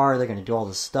the car, they're gonna do all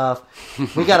this stuff.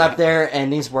 We got up there,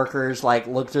 and these workers like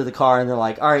looked through the car, and they're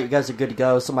like, all right, you guys are good to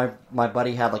go. So my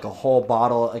buddy had like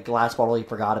a glass bottle he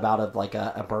forgot about of like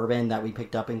a bourbon that we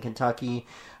picked up in Kentucky,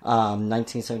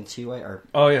 1972 or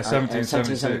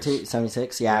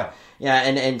 1776. yeah,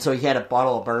 and so he had a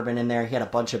bottle of bourbon in there. He had a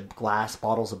bunch of glass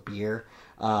bottles of beer.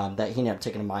 That he ended up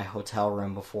taking to my hotel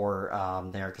room before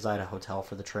there because I had a hotel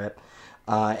for the trip.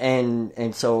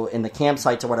 And so in the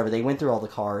campsites or whatever, they went through all the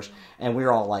cars, and we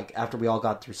were all like, after we all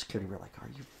got through security, we were like, are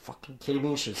you fucking kidding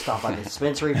me? You should stop by the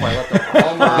dispensary before I left the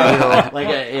home.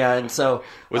 Yeah, and so...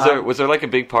 Was there like a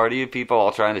big party of people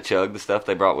all trying to chug the stuff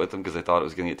they brought with them because they thought it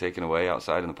was going to get taken away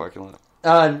outside in the parking lot?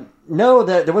 No,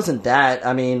 there wasn't that.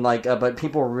 I mean, like, but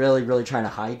people were really, really trying to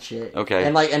hide shit. Okay.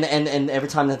 And like, and every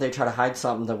time that they try to hide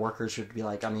something, the workers would be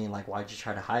like, I mean, like, why'd you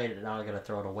try to hide it? Now I got to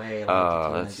throw it away.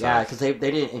 Like, yeah, because they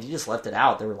didn't. If you just left it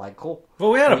out, they were like, cool.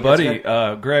 Well, we had a buddy,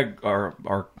 Greg,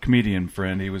 our comedian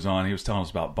friend. He was on. He was telling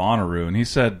us about Bonnaroo, and he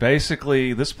said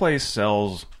basically this place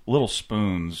sells little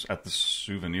spoons at the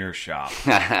souvenir shop.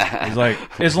 He's like,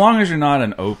 as long as you're not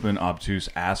an open, obtuse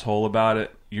asshole about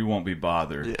it, you won't be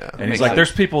bothered. Yeah. And he's like,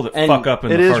 there's people that fuck up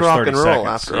in it the is first rock 30 and roll seconds.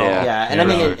 after all. Yeah, and I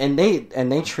Right. mean, and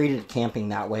they treated camping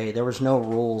that way. There was no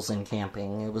rules in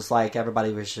camping. It was like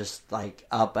everybody was just like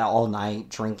up all night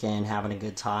drinking, having a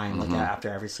good time. Like after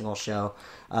every single show,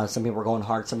 some people were going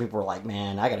hard. Some people were like,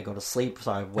 "Man, I got to go to sleep,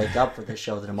 so I wake up for this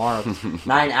show tomorrow."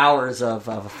 9 hours of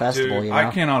a festival. Dude, you know? I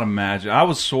cannot imagine. I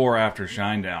was sore after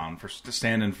Shinedown for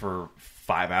standing for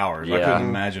 5 hours. I Yeah. couldn't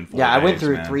imagine 4 Yeah, I went days,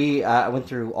 through man. three. I went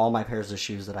through all my pairs of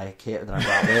shoes that I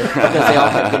brought with because they all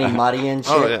kept getting muddy and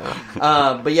shit. Oh,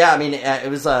 yeah. But yeah, I mean, it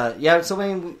was yeah. So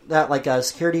when that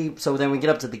security. So then we get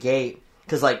up to the gate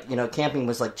because camping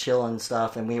was like chill and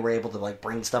stuff, and we were able to like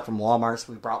bring stuff from Walmart.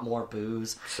 So we brought more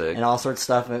booze Sick. and all sorts of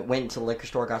stuff. And went into the liquor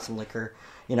store, got some liquor.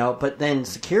 But then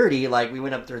security, like we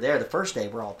went up through there the first day.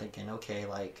 We're all thinking, okay,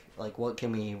 like what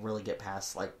can we really get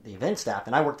past like the event staff?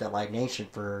 And I worked at Live Nation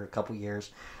for a couple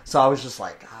years, so I was just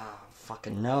like,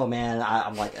 fucking no, man.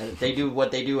 I'm like, they do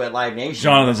what they do at Live Nation.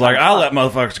 Jonathan's like, I'll let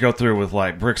motherfuckers go through with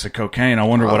like bricks of cocaine. I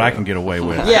wonder what I can get away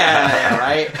with. yeah,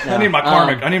 right. No. I need my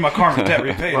karmic debt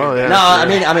repaid. Oh, yeah. No, I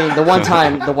mean, the one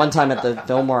time at the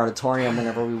Fillmore Auditorium,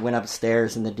 whenever we went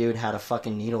upstairs, and the dude had a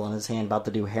fucking needle in his hand, about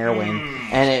to do heroin,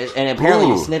 and apparently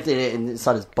he sniffed it and it's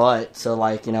on his butt. So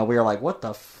we were like, what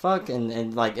the fuck?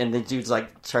 And the dude's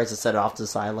like tries to set it off to the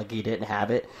side like he didn't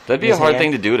have it. That'd be in a his hard hand.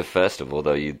 thing to do at a festival,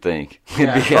 though. You'd think.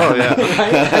 Yeah. Oh, yeah.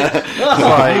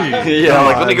 Yeah,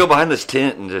 like let me go behind this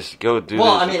tent and just go do.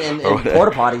 Well, this. I mean, in Or whatever.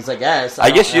 porta potties, I guess.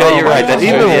 I guess, yeah, you're right. That's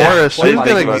Even true, yeah. worse, Porta who's potties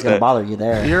gonna- is going to bother you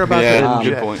there. You're about Yeah, to good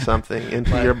inject point. something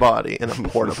into your body in a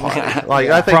porta potty. Like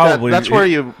I think Probably. that's where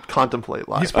you contemplate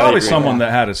life. He's probably agree. someone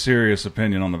that had a serious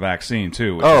opinion on the vaccine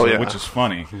too, which is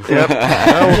funny. Yep.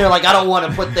 They're like, I don't want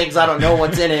to put things I don't know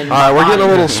what's in it. All right, we're getting a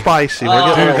little spicy. We're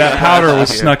getting a Dude, little that powder was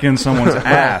spicy here. snuck in someone's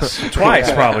ass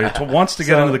twice, probably. Once to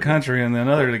get into the country, and then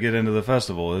another to get into the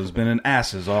festival. It's been in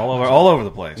asses all over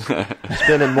the place.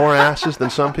 Spinning more asses than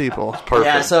some people. Perfect.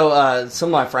 Yeah, so some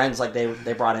of my friends, like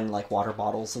they brought in like water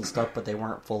bottles and stuff, but they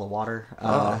weren't full of water,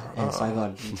 and so I'm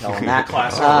going to tell them that.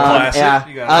 Classic. Yeah.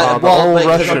 You got old because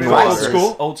Russian the water.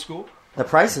 prices, old school. the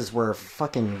prices were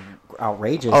fucking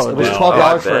outrageous. Oh, it was dude. $12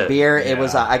 I for a bet. beer. It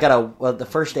Yeah. was the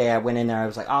first day I went in there, I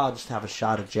was like, I'll just have a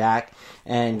shot of Jack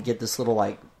and get this little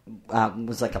like it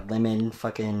was like a lemon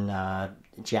fucking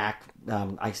Jack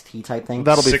iced tea type thing.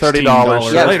 That'll be $30. Yeah, it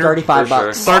was later. $35 For sure.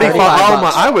 bucks. 35. Oh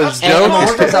my! I was And the joking.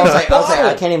 worst is I was like,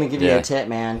 I can't even give you Yeah. a tip,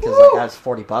 man, because like that's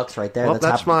 $40 right there. Well,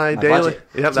 that's half my daily- budget.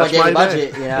 yep, That's that's my daily my day.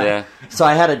 budget. You know? Yeah. So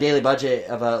I had a daily budget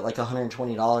of like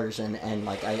 $120, and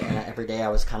like every day I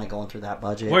was kind of going through that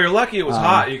budget. Well, you're lucky it was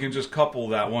hot. You can just couple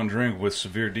that one drink with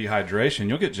severe dehydration.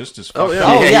 You'll get just as. Oh, yeah.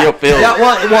 Oh Yeah, yeah, you'll feel yeah. it.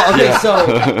 Well, okay. So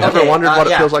Ever okay, wondered what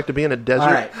it yeah. feels like to be in a desert?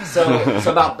 All right,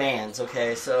 so about bands.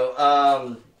 Okay,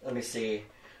 so let me see.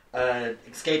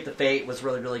 Escape the Fate was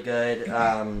really, really good.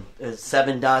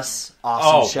 Seven Dust,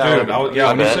 awesome Oh, show. dude! When you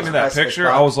bet. sent me that picture,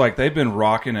 I was like, they've been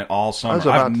rocking it all summer. was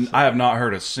about to say- I have not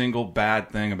heard a single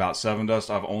bad thing about Seven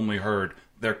Dust. I've only heard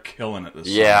they're killing it this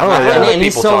Yeah, summer. I've yeah. heard and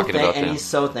he's people so talking about and them. he's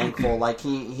so thankful. Like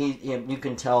he you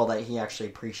can tell that he actually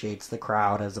appreciates the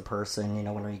crowd as a person. You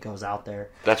know, when he goes out there.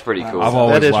 That's pretty cool. I've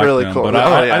always That is liked really them, cool. but Oh,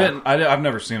 I yeah. I've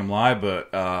never seen them live,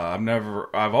 but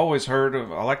I've always heard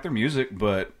of. I like their music,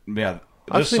 but yeah,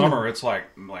 I've this seen summer it's like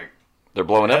They're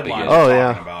blowing up headlines again. Oh, talking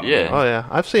yeah. about Yeah. them. Oh yeah,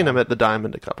 I've seen him at the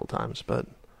Diamond a couple times, but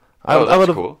Oh, I that's would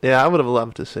have. cool. Yeah, I would have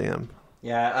loved to see him.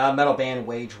 Yeah, metal band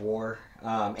Wage War.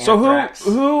 So Anthrax.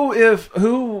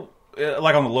 who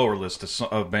like on the lower list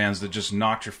of bands that just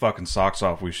knocked your fucking socks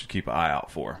off, we should keep an eye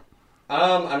out for?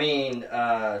 I mean,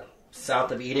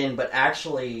 South of Eden, but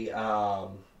actually, let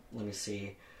me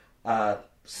see,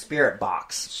 Spirit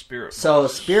Box. Spirit. So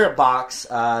Spirit Box,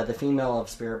 the female of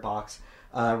Spirit Box,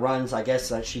 runs. I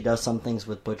guess she does some things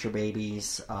with Butcher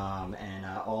Babies and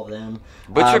all of them.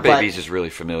 Butcher but- Babies is really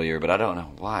familiar, but I don't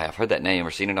know why. I've heard that name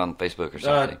or seen it on Facebook or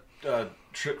something.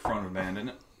 Trick front of band, isn't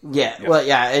it? Yeah, well,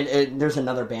 yeah. There's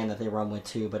another band that they run with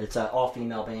too, but it's an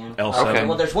all-female band. L7. Okay.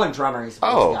 Well, there's one drummer. He's a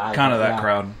Oh, guy, Kind of but, that yeah.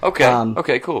 crowd. Okay.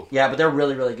 Okay. Cool. Yeah, but they're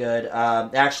really, really good.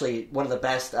 Actually, one of the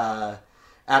best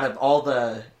out of all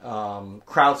the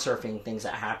crowd surfing things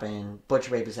that happened. Butcher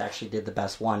Babies actually did the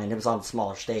best one, and it was on a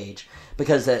smaller stage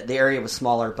because the area was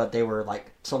smaller, but they were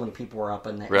like so many people were up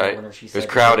in the Right. when she It was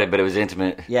said- crowded, but it was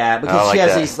intimate. Yeah, I because like she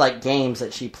has that. these like games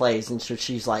that she plays, and so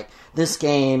she's like, this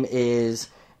game is,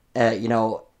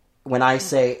 when I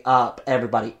say up,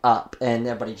 everybody up, and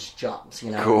everybody just jumps.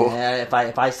 Cool. And if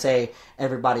I say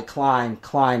everybody climb,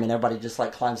 and everybody just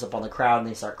like climbs up on the crowd, and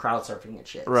they start crowd surfing and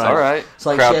shit. Right. All right. So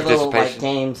like Crowd she had little like participation.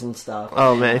 games and stuff.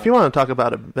 Oh man, if you want to talk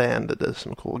about a band that does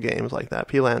some cool games like that,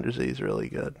 P-Lander Z is really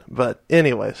good. But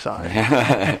anyway, sorry.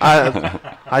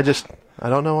 I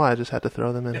don't know why. I just had to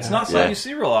throw them in. It's there. not something Yeah. you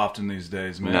see real often these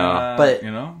days, man. No. But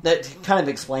that to kind of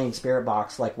explain Spirit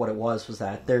Box, like what it was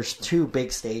that there's two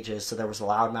big stages. So there was the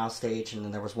Loudmouth stage, and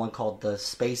then there was one called the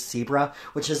Space Zebra,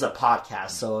 which is a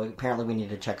podcast. So apparently we need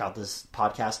to check out this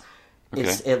podcast.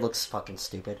 It looks fucking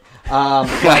stupid,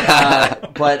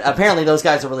 but apparently those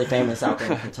guys are really famous out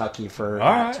there in Kentucky for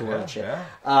tour and shit.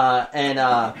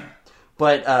 Yeah.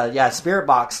 But Spirit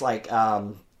Box, like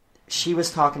she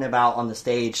was talking about on the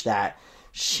stage that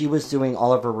she was doing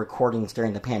all of her recordings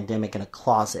during the pandemic in a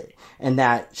closet, and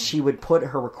that she would put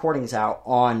her recordings out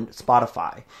on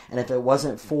Spotify. And if it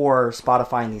wasn't for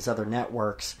Spotify and these other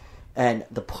networks and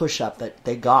the push up that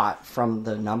they got from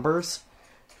the numbers,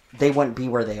 they wouldn't be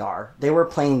where they are. They were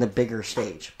playing the bigger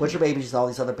stage. Butcher Babies and all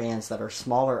these other bands that are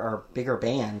smaller or bigger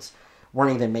bands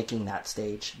weren't even making that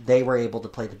stage. They were able to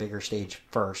play the bigger stage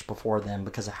first before them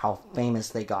because of how famous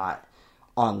they got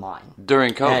online.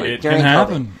 During COVID. And It during can COVID.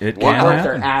 happen. It They can worked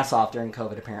their happen. ass off during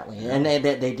COVID, apparently, and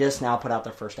they just now put out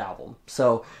their first album.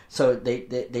 So they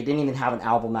didn't even have an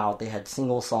album out. They had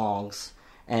single songs,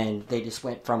 and they just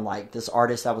went from like this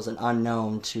artist that was an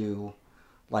unknown to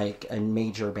like a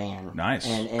major band. Nice.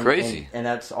 and Crazy. and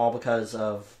that's all because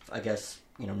of, I guess,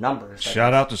 numbers.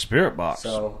 Shout out to Spirit Box.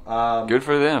 So Good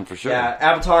for them, for sure. yeah,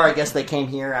 Avatar. I guess they came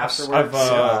here afterwards.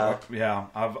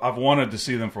 I've wanted to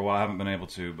see them for a while. I haven't been able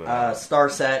to, but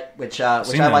Starset, which I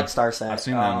seen them. like Starset. I've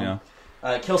seen them.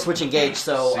 Yeah. Kill Switch Engage.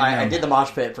 So Seen I them. did the mosh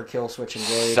pit for Kill Switch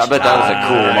Engage. I bet that was a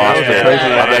cool mosh pit.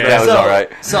 yeah. I bet that was so, all right.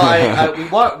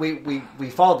 So we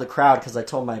followed the crowd because I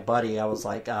told my buddy, I was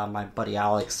like, my buddy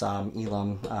Alex Elam,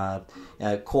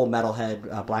 cool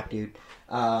metalhead black dude.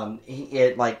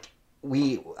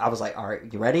 I was like, all right,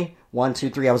 you ready? 1, 2,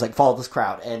 3. I was like, follow this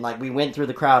crowd, and like we went through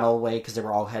the crowd all the way because they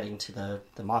were all heading to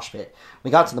the mosh pit.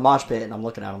 We got to the mosh pit, and I'm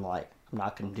looking at them like, I'm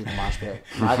not going to do the mosh pit.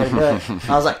 I'm not going to do it.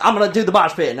 I was like, I'm going to do the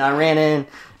mosh pit, and I ran in.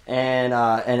 And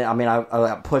I mean,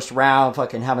 I pushed around,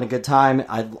 fucking having a good time.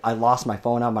 I lost my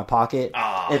phone out of my pocket.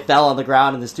 It fell on the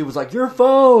ground, and this dude was like, "Your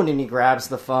phone!" And he grabs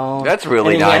the phone. That's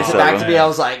really and he nice hands it of back him. to me. I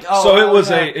was like, "Oh." So wow,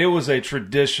 okay. it was a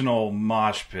traditional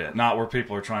mosh pit, not where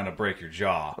people are trying to break your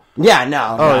jaw. Yeah,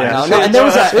 no. yeah. And there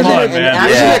was That's and fun, and man.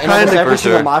 actually, Yeah, in almost kinda every for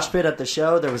single sure. mosh pit at the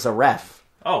show, there was a ref.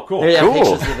 Oh, cool. They have Cool.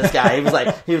 pictures of this guy.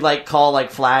 He would like call like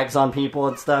flags on people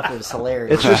and stuff. It was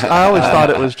hilarious. It's just, I always thought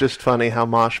it was just funny how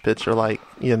mosh pits are like,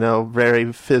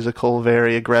 very physical,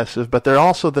 very aggressive, but they're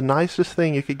also the nicest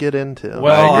thing you could get into.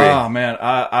 Well, I agree. oh man,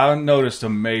 I noticed a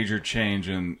major change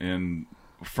in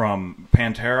from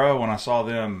Pantera when I saw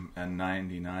them in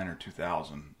 '99 or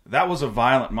 2000. That was a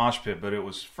violent mosh pit, but it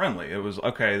was friendly. It was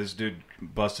okay. This dude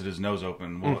busted his nose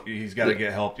open. Well, he's got to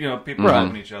get help. People are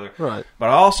helping each other. Right. But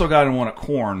I also got in one at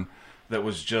Korn that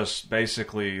was just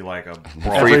basically like a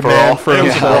brawl. Free Every for man all. for It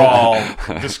was a himself.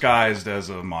 brawl disguised as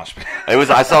a mosh pit.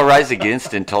 I saw Rise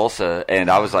Against in Tulsa, and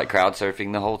I was like crowd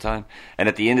surfing the whole time. And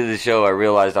at the end of the show, I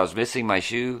realized I was missing my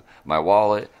shoe, my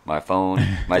wallet, my phone,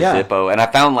 my Yeah. Zippo, and I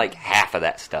found like half of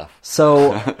that stuff.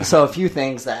 So a few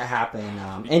things that happen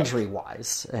injury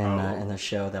wise in the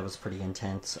show that was pretty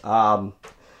intense.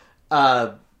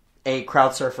 A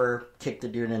crowd surfer kicked a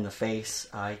dude in the face.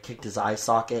 He kicked his eye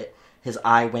socket. His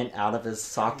eye went out of his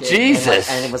socket. Jesus.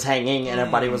 And it was hanging, and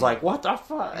everybody was like, "What the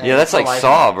fuck?" And Yeah, that's like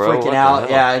Saw, bro. Freaking What the out. hell?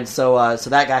 Yeah, and so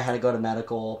that guy had to go to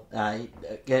medical.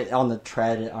 Get on the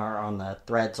thread or on the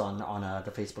threads on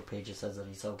the Facebook page. It says that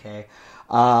he's okay.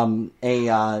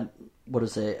 What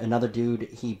is it? Another dude,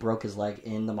 he broke his leg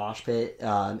in the mosh pit,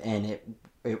 and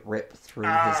it ripped through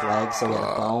his leg, so he had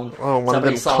a bone. Oh, one Somebody of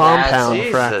them saw that, compound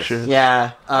Jesus. fractures.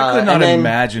 yeah. I could not and then-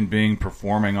 imagine being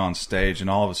performing on stage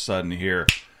and all of a sudden hear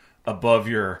above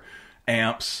your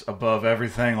amps, above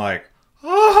everything, like,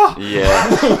 Yeah.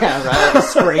 Yeah, right. Like a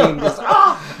scream. Just,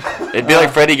 "Ah!" It'd be like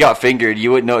Freddie got fingered.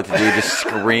 You wouldn't know what to do. Just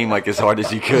scream like as hard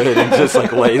as you could and just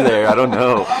like lay there. I don't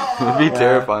know. It'd be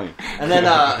terrifying. And then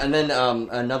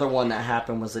another one that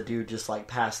happened was a dude just like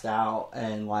passed out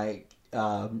and like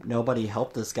nobody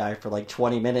helped this guy for like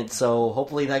 20 minutes. So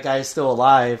hopefully that guy is still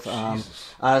alive.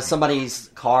 Somebody's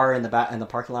car in the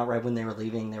parking lot right when they were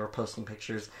leaving, they were posting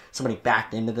pictures. Somebody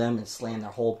backed into them and slammed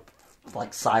their whole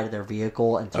like side of their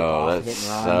vehicle and took off, that hit and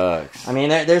run. sucks. I mean,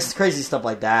 there's crazy stuff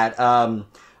like that.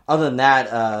 Other than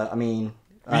that, I mean.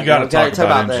 You gotta talk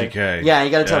about the MGK. yeah. You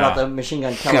got to talk Yeah. about the Machine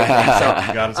Gun Kelly thing.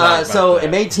 gotta talk about So that.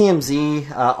 it made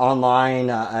TMZ online.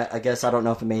 I guess I don't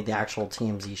know if it made the actual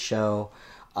TMZ show,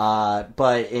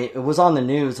 but it was on the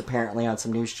news apparently on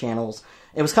some news channels.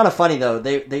 It was kind of funny though.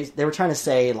 They were trying to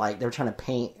say like they were trying to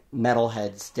paint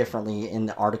metalheads differently in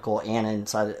the article and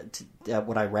inside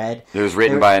what I read. It was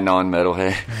written by a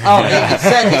non-metalhead. Oh, it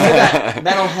said that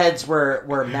metalheads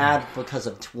were mad because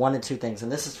of one of two things,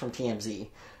 and this is from TMZ.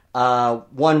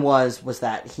 One was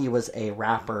that he was a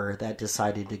rapper that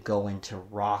decided to go into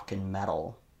rock and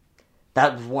metal.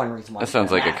 That was one reason why. That sounds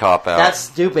they're like a mad. cop-out. That's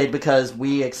stupid because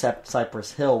we accept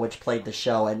Cypress Hill, which played the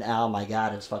show, and oh my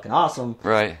god, it was fucking awesome.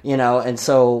 Right. You know, and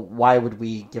so why would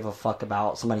we give a fuck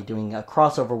about somebody doing a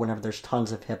crossover whenever there's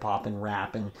tons of hip hop and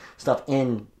rap and stuff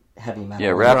in heavy metal?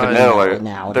 Yeah, rap and Right. metal are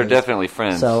Nowadays. they're definitely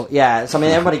friends. So yeah, so I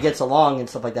mean everybody gets along and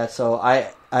stuff like that.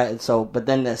 So but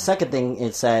then the second thing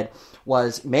it said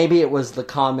was maybe it was the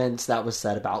comments that was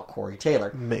said about Corey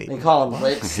Taylor. Maybe. They call him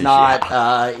lip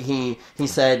snot. He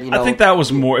said, you know, I think that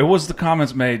was more. It was the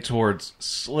comments made towards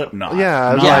Slipknot. Yeah,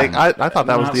 I was not- like, I thought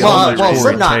that was not the so only much well, Corey reason.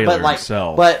 Slipknot, Taylor but like,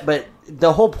 himself. but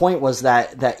the whole point was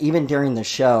that even during the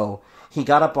show, he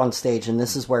got up on stage, and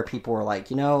this is where people were like,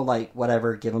 you know, like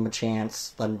whatever, give him a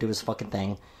chance, let him do his fucking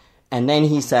thing. And then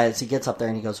he gets up there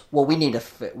and he goes, well, we need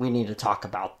to talk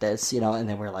about this, you know. And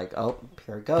then we're like, oh,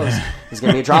 here it goes. He's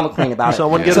going to be a drama queen about it.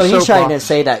 Someone get So a he's trying to soapbox.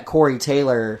 say that Corey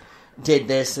Taylor did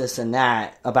this, and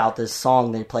that about this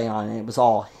song they play on, and it was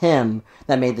all him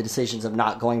that made the decisions of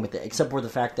not going with it, except for the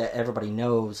fact that everybody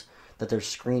knows that there's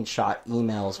screenshot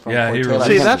emails from Yeah, Corey he Taylor really-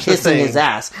 See, him that's the kissing thing. his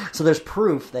ass. So there's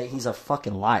proof that he's a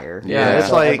fucking liar. Yeah, It's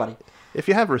So like everybody- if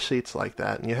you have receipts like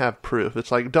that and you have proof,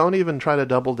 it's like don't even try to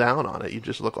double down on it. You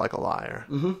just look like a liar.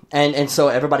 And so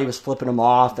everybody was flipping him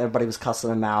off. Everybody was cussing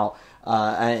him out.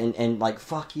 And like,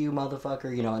 fuck you,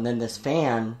 motherfucker, you know. And then this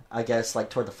fan, I guess, like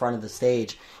toward the front of the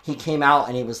stage, he came out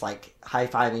and he was like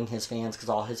high-fiving his fans because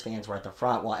all his fans were at the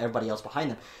front while everybody else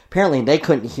behind them. Apparently, they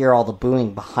couldn't hear all the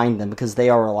booing behind them because they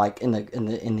were like in the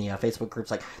Facebook groups,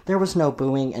 like there was no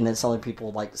booing, and then some other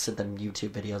people like sent them YouTube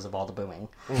videos of all the booing,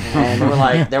 and they were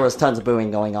like there was tons of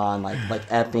booing going on, like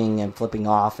effing and flipping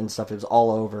off and stuff. It was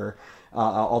all over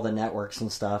all the networks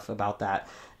and stuff about that.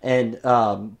 And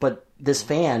but this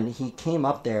fan, he came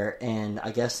up there and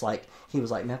I guess like he was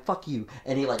like, man, fuck you,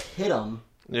 and he like hit him.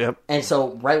 Yep. And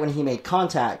so right when he made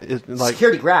contact, It's like-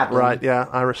 security grabbed him. Right, yeah.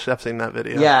 I've seen that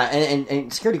video. Yeah,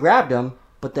 and security grabbed him,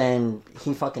 but then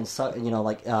he fucking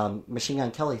Machine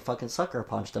Gun Kelly fucking sucker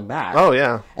punched him back. Oh,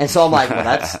 yeah. And so I'm like, well,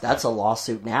 that's a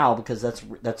lawsuit now because that's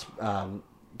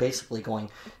basically going,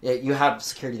 you have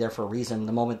security there for a reason.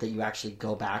 The moment that you actually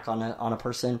go back on a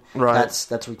person, Right.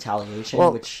 that's retaliation.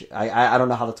 Well- which I don't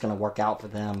know how that's going to work out for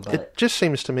them. But It just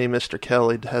seems to me Mr.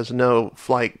 Kelly has no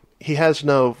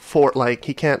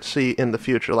he can't see in the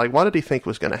future. Like, what did he think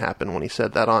was going to happen when he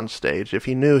said that on stage? If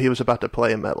he knew he was about to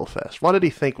play a metal fest, what did he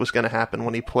think was going to happen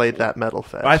when he played that metal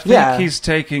fest? I think Yeah. he's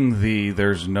taking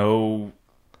there's no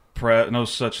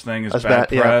such thing as As bad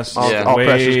bad- yeah. press All- Yeah. all way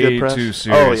press is good press. too Oh,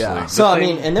 seriously. yeah. So I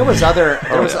mean, and there was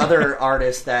other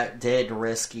artists that did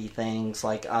risky things.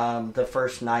 Like the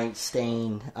first night,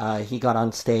 Stain, he got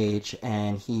on stage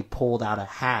and he pulled out a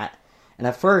hat, and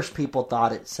at first people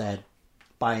thought it said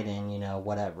Biden,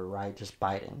 whatever, right? Just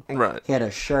Biden. Right. He had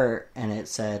a shirt and it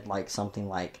said like something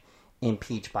like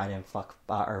 "Impeach Biden,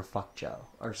 fuck Joe"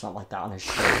 or something like that on his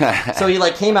shirt. So he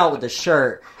like came out with the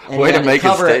shirt and Way he to had make a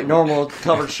cover statement. normal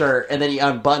covered shirt, and then he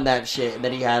unbuttoned that shit, and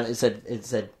then he had it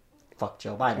said "fuck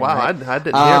Joe Biden." Wow, right? I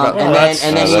didn't hear about and that.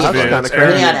 then he that's kinda it's crazy.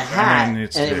 then he had a arrogant. hat, I mean,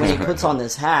 it's and when he different. puts on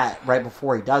this hat right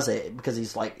before he does it, because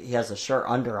he has a shirt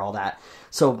under all that.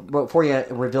 So before he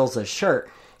reveals the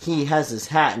shirt, he has his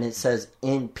hat and it says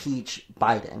 "Impeach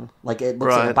Biden." Like it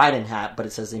looks like a Biden hat, but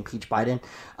it says "Impeach Biden."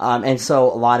 And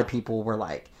so a lot of people were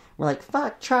like,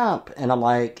 "Fuck Trump," and I'm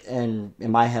like, and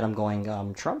in my head I'm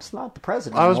going, Trump's not the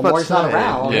president. I was about to He's not say,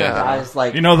 around. yeah. Guys,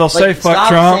 like, they'll say "fuck stop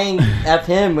Trump." saying F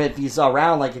him if he's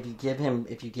around. Like if you give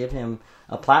him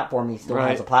a platform, he still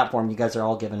Right. has a platform. You guys are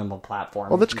all giving him a platform.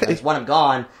 Well, that's if you guys want him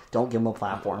gone, don't give him a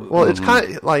platform. Well, it's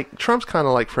kind of like Trump's kind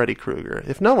of like Freddy Krueger.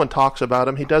 If no one talks about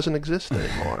him, he doesn't exist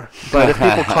anymore. But if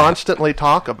people constantly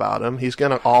talk about him, he's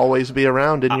going to always be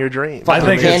around in your dreams. I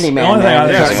think it's- the Candyman, only thing man. I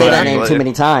You think can't is say that exactly. name too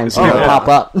many times. Oh, It'll yeah. pop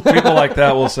up. People like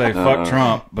that will say "fuck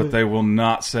Trump," but they will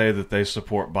not say that they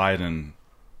support Biden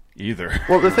either.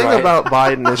 Well, the thing Right. about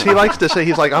Biden is he likes to say,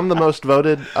 he's like, I'm the most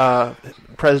voted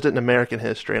president in American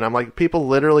history. And I'm like, people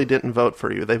literally didn't vote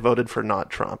for you. They voted for not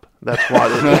Trump. That's why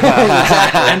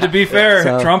they And to be fair,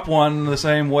 So- Trump won the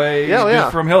same way Yeah, he did yeah.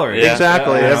 from Hillary. Yeah.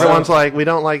 Exactly. Yeah. Everyone's like, we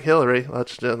don't like Hillary.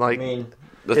 Let's just like... I mean,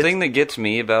 The thing that gets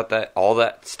me about that, all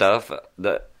that stuff,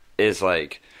 that is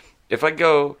like, if I'm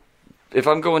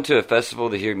going to a festival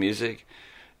to hear music,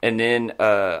 and then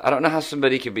I don't know how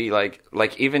somebody could be like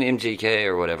even MGK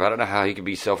or whatever. I don't know how he could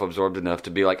be self-absorbed enough to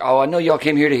be like, oh, I know y'all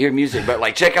came here to hear music, but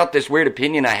like check out this weird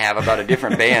opinion I have about a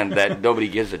different band that nobody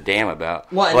gives a damn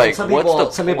about. well, and like, some what's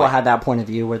people the point? had that point of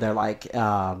view where they're like,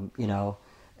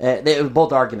 they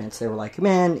both arguments. They were like,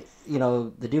 man,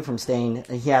 the dude from Stain,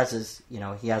 he has his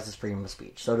freedom of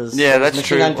speech. So does Yeah, that's Machine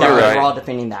true. Gun Kelly. You're right. We're all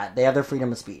defending that. They have their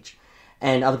freedom of speech.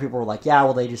 And other people were like, yeah,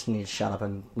 well, they just need to shut up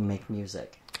and make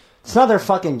music. It's not their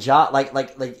fucking job. Like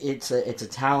it's a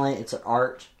talent. It's an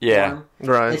art. Yeah. form.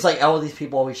 Right. It's like, these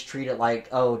people always treat it like,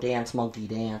 dance monkey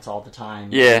dance all the time.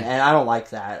 Yeah. And I don't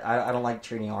like that. I don't like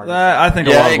treating artists. I think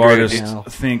a Yeah, lot I of agree with artists you.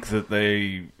 think that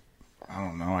they, I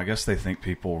don't know, I guess they think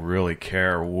people really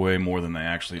care way more than they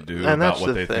actually do And about that's what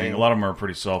the they thing. think. A lot of them are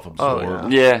pretty self-absorbed. Oh,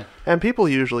 Yeah. And people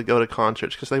usually go to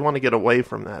concerts because they want to get away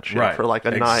from that shit Right. for like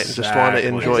a night and just want to Exactly.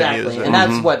 enjoy Exactly, music. and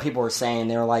that's what people were saying.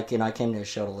 They were like, I came to a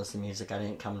show to listen to music. I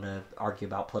didn't come to argue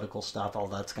about political stuff. All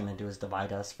that's going to do is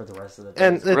divide us for the rest of the day.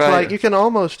 And it's Right. like you can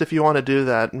almost, if you want to do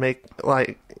that, make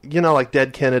like like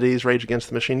Dead Kennedys, Rage Against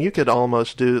the Machine. You could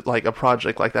almost do like a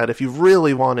project like that if you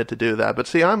really wanted to do that. But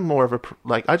see, I'm more of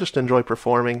I just enjoy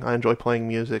performing. I enjoy playing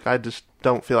music. I just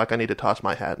don't feel like I need to toss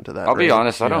my hat into that. I'll be ring.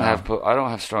 honest. I don't Yeah.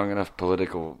 have strong enough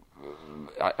political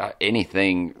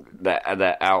anything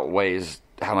that outweighs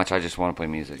how much I just want to play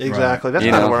music. Exactly. That's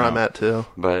You kind of know? where I'm at too.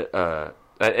 But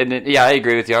and then, yeah, I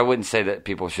agree with you. I wouldn't say that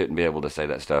people shouldn't be able to say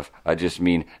that stuff. I just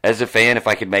mean, as a fan, if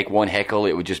I could make one heckle,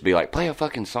 it would just be like, play a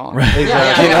fucking song.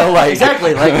 yeah, You know, like-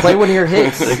 exactly. Like play one of your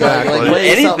hits. Exactly. Like,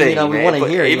 play something Anything, we man. want to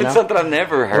hear. Even something I've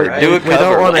never heard. Right. Do a We don't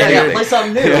cover. wanna whatever. hear- play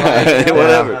something new. Like,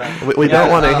 Whatever. We don't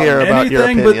want to hear about your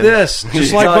Anything opinion. but this,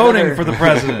 just like So voting another- for the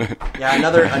president. Yeah,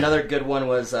 another good one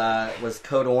was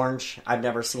Code Orange. I've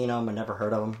never seen them. I never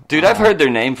heard of them. Dude, I've heard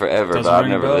their name forever, Doesn't but I've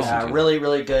ring a never bell. listened to it. Really,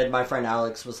 really good. My friend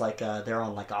Alex was like, they're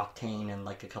on like Octane and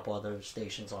like a couple other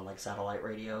stations on like satellite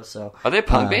radio. So Are they a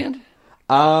punk band?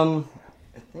 I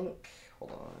think.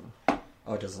 Hold on.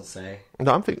 Oh, it doesn't say.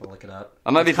 No, I'm thinking. I'll look it up.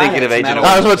 I might be It's kinda- thinking of it's Agent metal.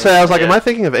 I was about to say. I was like, Yeah. am I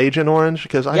thinking of Agent Orange?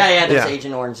 Because Yeah,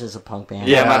 Agent Orange is a punk band.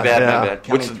 Yeah, my bad, yeah. my bad.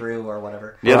 Coming What's, through or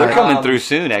whatever. yeah, they're Right. coming through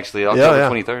soon, actually, October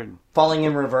 23rd. Falling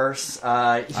in Reverse. He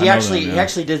know actually them, he yeah.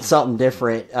 actually did something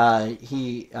different.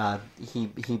 He had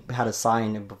a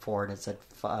sign before and it said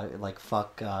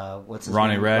fuck what's his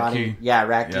Ronnie name? Radke? Yeah,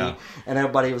 Radke. Yeah. And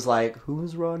everybody was like,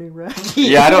 "Who's Ronnie Radke?"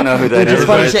 Yeah, I don't know who that It's is.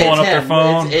 funny Everybody's shit, pulling it's up their him.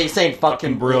 phone. He's saying fucking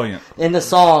Fucking brilliant. In the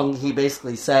song, he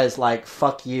basically says like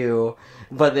 "fuck you,"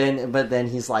 but then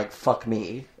he's like "fuck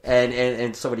me."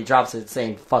 And so when he drops it, it's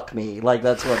saying "fuck me," like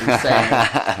that's what he's saying.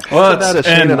 Well, Isn't that a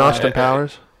scene in Austin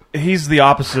Powers? He's the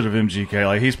opposite of MGK.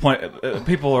 Like he's playing,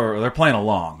 they're playing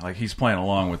along. Like he's playing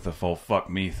along with the full "fuck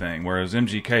me" thing. Whereas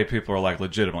MGK people are like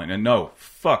legitimately, and no,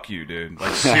 fuck you, dude.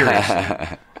 Like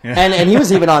seriously. Yeah. And he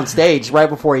was even on stage right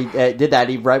before he did that.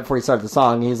 Right before he started the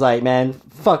song, he's like, "Man,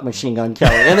 fuck Machine Gun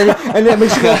Kelly." And then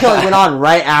Machine Gun Kelly went on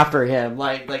right after him,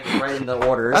 like right in the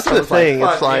order. That's so the thing.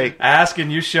 Like, it's like, ask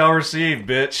and you shall receive,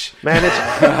 bitch. man,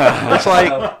 it's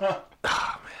like.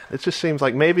 It just seems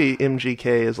like maybe MGK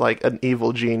is like an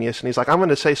evil genius, and he's like, I'm going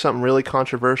to say something really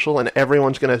controversial, and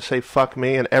everyone's going to say "fuck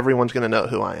me," and everyone's going to know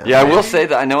who I am. Yeah, I will say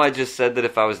that I know I just said that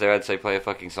if I was there, I'd say play a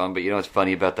fucking song. But you know what's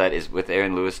funny about that is with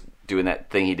Aaron Lewis doing that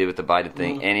thing he did with the Biden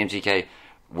thing and MGK,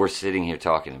 we're sitting here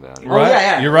talking about it. Oh,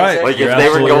 yeah. You're right. Like You're if they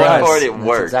were absolutely going right. for it, it That's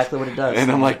worked. exactly what it does. And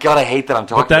I'm like, God, I hate that I'm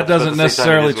talking. But that about this, doesn't but at the same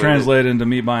time, it necessarily is what it is. translate into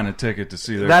me buying a ticket to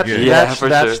see their That's gig. Yeah, for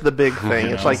that's sure. the big thing.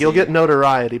 It's like you'll get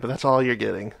notoriety, but that's all you're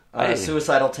getting.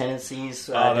 Suicidal Tendencies.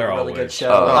 Did they're a really always- good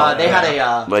show. They had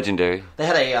a Legendary. They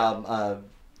had a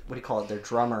what do you call it? Their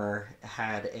drummer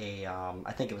had a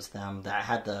I think it was them that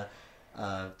had the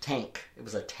tank. It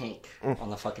was a tank on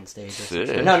the fucking stage. Or Sick.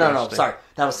 something. No. Sorry,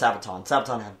 that was Sabaton.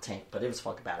 Sabaton had a tank, but it was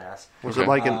fucking badass. Was Okay. it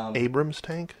like an Abrams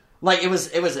tank? Like it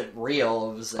wasn't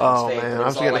real. It was Oh fake, man, but it I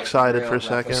was all, getting like, excited real for a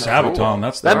second. replica. Sabaton,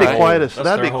 that's That'd be their quite whole- a that's that'd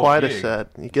their be whole quite a gig. set.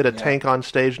 You get a tank on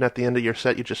stage, and at the end of your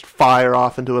set, you just fire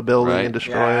off into a building Right. and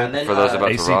destroy Yeah, it. and then, For those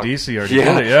about to rock. AC/DC already did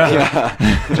it,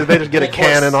 yeah. So they just get a Of course.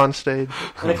 cannon on stage.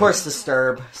 And of course,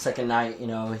 Disturb, second night, he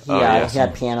yes. he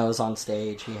had pianos on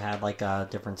stage. He had like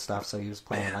different stuff, so he was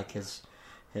playing like his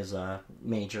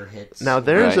major hits. Now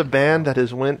there's Right. a band that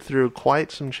has went through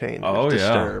quite some changes. Oh, yeah.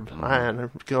 Disturb. Man,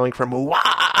 going from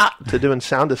wah to doing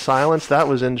Sound of Silence. That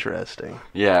was interesting.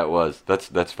 Yeah, it was.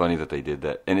 That's funny that they did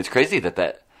that, and it's crazy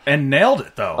that. And nailed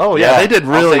it, though. Oh yeah, Yeah, they did I'll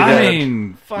really say good. I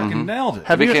mean, fucking nailed it.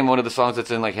 Have It you- became one of the songs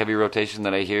that's in like heavy rotation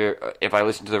that I hear if I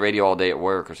listen to the radio all day at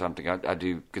work or something. I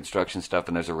do construction stuff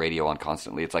and there's a radio on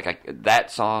constantly. It's like that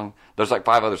song. There's like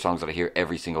 5 other songs that I hear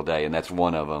every single day, and that's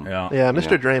one of them. Yeah. Yeah,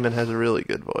 Mr. Drayman has a really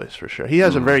good voice for sure. He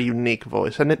has a very unique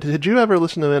voice. And did you ever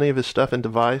listen to any of his stuff in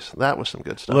Device? That was some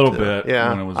good stuff. A little too. bit,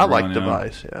 Yeah, when it was I like running, yeah.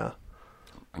 Device. Yeah.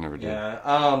 I never did.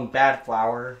 Yeah, Bad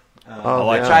Flower. Oh,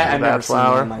 like yeah, that. I've Bad never seen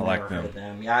Flower. them. I've I like never heard them. of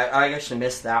them. Yeah, I actually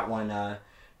missed that one.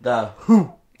 The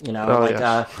Who, Oh,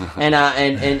 yes.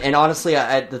 and honestly,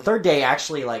 the third day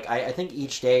actually, like I think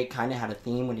each day kind of had a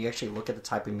theme when you actually look at the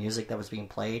type of music that was being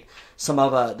played. Some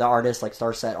of the artists like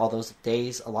Starset, all those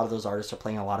days, a lot of those artists are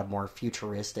playing a lot of more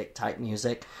futuristic type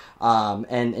music.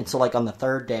 And so like on the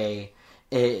third day,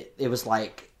 it was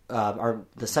like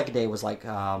the second day was like.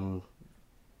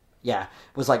 Yeah,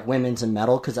 it was like women's and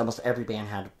metal because almost every band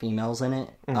had females in it,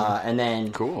 and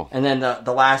then Cool. And then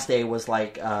the last day was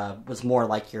like was more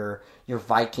like your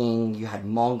Viking. You had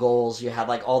Mongols. You had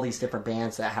like all these different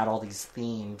bands that had all these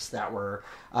themes that were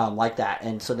like that,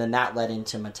 and so then that led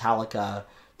into Metallica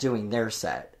doing their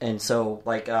set, and so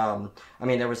like I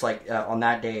mean there was like on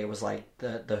that day it was like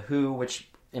the Who, which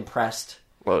impressed.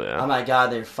 Well, yeah. Oh my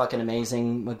god, they're fucking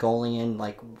amazing. Mongolian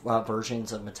like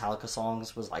versions of Metallica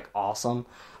songs was like awesome.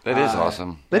 That is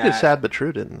awesome. They did Yeah. Sad But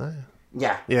True, didn't they?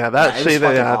 Yeah, Yeah, that- it see, was they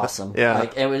fucking had- awesome. yeah.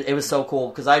 like it was so cool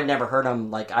because I'd never heard them.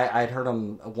 Like I'd heard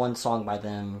them one song by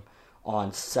them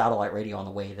on satellite radio on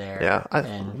the way there. Yeah.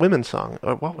 and Women's Song.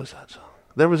 Or what was that song?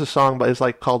 There was a song, but it's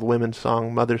like called Women's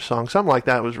Song, Mother's Song. Something like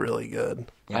that was really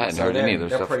good. I hadn't so heard any they're, of their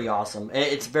they're stuff. pretty awesome.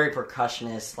 It's very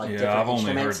percussionist, like Yeah, different I've only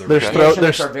instruments. heard the There's rest. throat-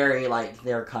 instruments there's- are very like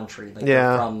their country. Like Yeah.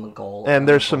 they're from Mongol. And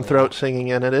there's some Mongolia. throat singing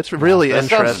in it. It's really That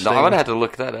sounds, interesting. I'm gonna have to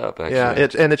look that up. Actually, Yeah,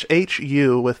 it's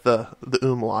HU with the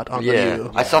umlaut on the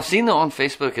U. I've seen them on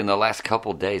Facebook in the last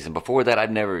couple days, and before that,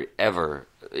 I'd never ever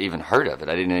even heard of it.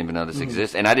 I didn't even know this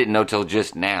exists, and I didn't know till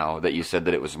just now that you said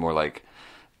that it was more like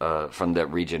from that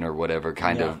region or whatever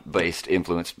kind of based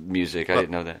influence music. I didn't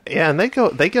know that. Yeah, and they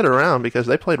get around because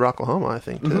they played Rocklahoma, I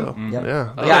think, too. Yep.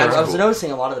 Yeah. Oh, Yeah, that's I was cool.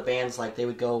 noticing a lot of the bands like they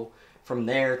would go from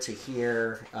there to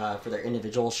here for their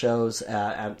individual shows.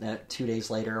 2 days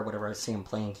later or whatever, I see them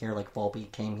playing here. Like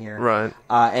Volbeat came here, Right.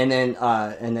 And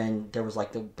then there was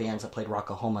like the bands that played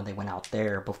Rocklahoma. They went out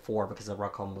there before because the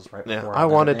Rocklahoma was right Yeah, before. I that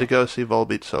wanted to event. go see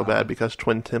Volbeat so bad because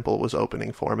Twin Temple was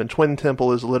opening for him, and Twin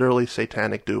Temple is literally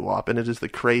satanic doo-wop, and it is the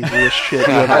craziest shit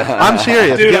you ever. I'm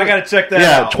serious, Dude, Give I it- gotta check that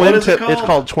yeah, out. Twin What is it It's called?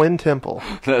 called Twin Temple,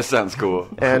 That sounds cool.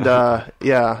 and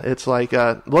yeah, it's like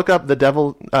look up the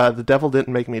devil. The devil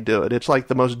didn't make me do it. good. It's like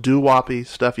the most doo-woppy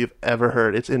stuff you've ever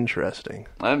heard. It's interesting.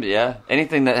 Yeah,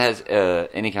 anything that has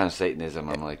any kind of Satanism,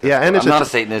 I'm like, Yeah, and I'm not a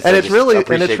Satanist, and I it's just really,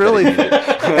 appreciate and it's that really, he did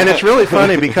it. and it's really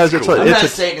funny because it's I'm not a a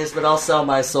Satanist, but I'll sell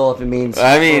my soul if it means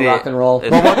I mean, rock and roll.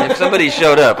 If somebody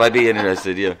showed up, I'd be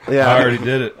interested. Yeah, yeah. I already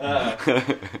did it.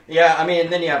 Yeah, I mean,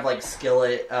 and then you have like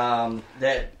Skillet.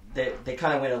 That they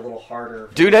kind of went a little harder.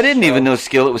 dude, I didn't even know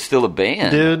Skillet was still a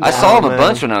band. Dude, I saw oh, them a man.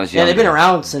 bunch when I was Yeah, young. they've been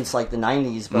around since like the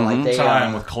 '90s, but like they.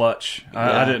 Time with Clutch.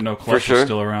 I didn't know Clutch sure. was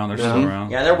still around. They're still around.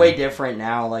 Yeah, they're way different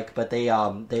now. Like, but they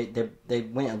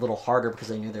went a little harder because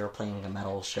they knew they were playing a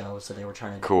metal show, so they were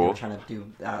trying to Cool. They were trying to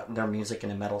do their music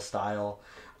in a metal style.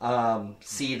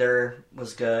 Seether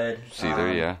was good.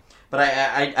 Seether, yeah. But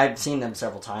I've seen them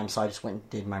several times, so I just went and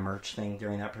did my merch thing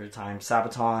during that period of time.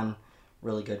 Sabaton,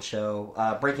 really good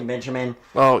show. Breaking Benjamin.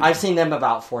 Oh. I've seen them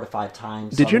about 4 to 5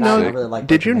 times. Did so you I know? really like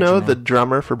Did you Breaking know the Benjamin.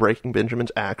 drummer for Breaking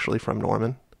Benjamin's actually from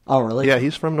Norman? Oh, really? Yeah,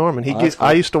 he's from Norman. that's cool.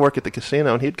 I used to work at the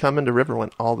casino, and he'd come into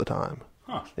Riverwind all the time.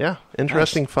 Yeah,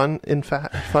 interesting, fun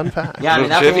fact. Yeah, I mean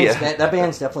Little trivia. that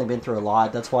band's definitely been through a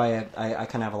lot. That's why I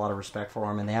kind of have a lot of respect for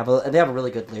them, and they have a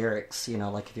really good lyrics. You know,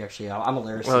 like if you actually, I'm a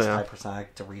lyricist. Oh, yeah. I person I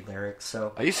like to read lyrics.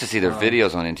 So I used to see their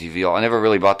videos on MTV. I never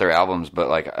really bought their albums, but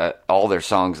like all their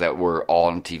songs that were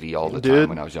on TV all the time Dude.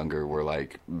 when I was younger were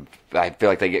like, I feel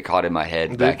like they get caught in my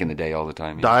head back in the day all the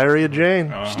time. Diary of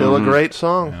Jane, still a great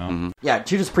song. yeah,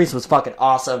 Judas Priest was fucking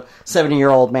awesome.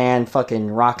 70-year-old man,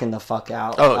 fucking rocking the fuck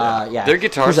out. Oh, yeah. Their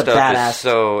guitar He's a stuff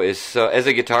badass. is so as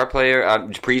a guitar player,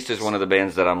 Priest is one of the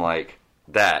bands that I'm like,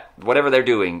 that whatever they're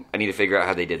doing, I need to figure out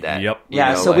how they did that. Yep. You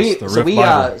Yeah, know, so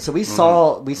like-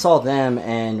 we saw them,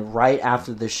 and right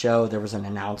after the show, there was an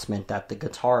announcement that the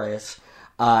guitarist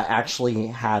actually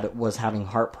was having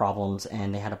heart problems,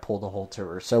 and they had to pull the whole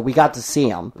tour. So we got to see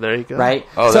him. There you go. Right.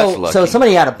 Oh, so that's lucky. so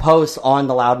somebody had a post on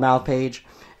the Loudmouth page,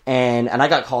 and I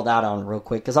got called out on it real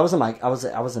quick because I was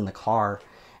in the car,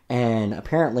 and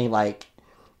apparently like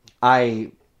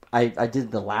I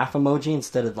did the laugh emoji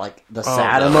instead of like the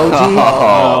sad emoji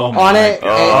on it,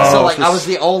 and so like I was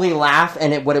the only laugh,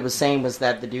 and what it was saying was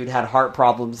that the dude had heart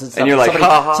problems and stuff. And you're like, somebody,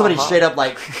 ha, ha, somebody ha. straight up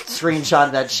like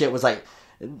screenshotted that shit, was like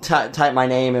type my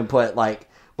name and put like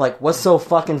what's so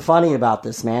fucking funny about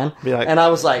this, man? Be like, and I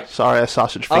was like, Sorry, I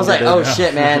sausage I was fingered like, it. oh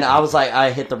shit, man. I was like,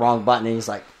 I hit the wrong button, and he's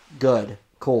like, good,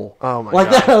 cool. Oh, my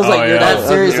like God. that. I was like, Oh, you're yeah. that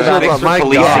serious You're about like, it. thanks for my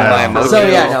policing God. my emotions. So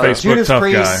yeah, no, Facebook Judas tough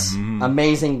Priest, guy. Mhm.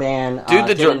 amazing band. Dude,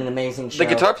 the did drum- an amazing show. The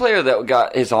guitar player that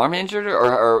got his arm injured,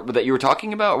 or that you were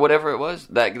talking about, or whatever it was,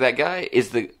 that guy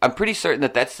is I'm pretty certain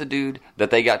that's the dude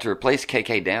that they got to replace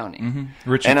KK Downing.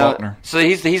 Richie And, Faulkner. So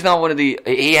he's not one of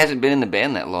he hasn't been in the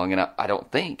band that long, and I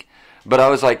don't think. But I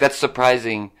was like, that's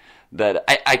surprising. That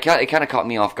it kind of caught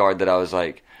me off guard. That I was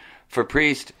like, for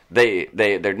Priest, they're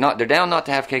down not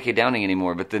to have KK Downing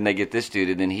anymore, but then they get this dude,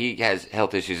 and then he has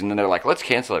health issues, and then they're like, let's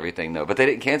cancel everything though. But they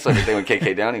didn't cancel everything when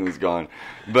KK Downing was gone.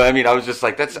 But I mean, I was just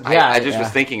like, I just was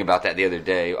thinking about that the other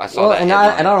day. I saw that. and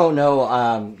headline. I don't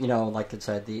know. You know, like I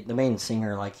said, the main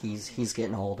singer, like he's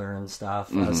getting older and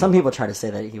stuff. Some people try to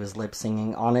say that he was lip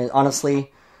singing on it.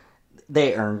 Honestly,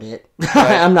 they earned it.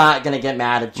 I'm not gonna get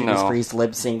mad if Judas No. Priest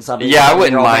lip sync something. Yeah, I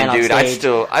wouldn't man mind, on dude. stage.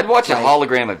 I'd watch a Like-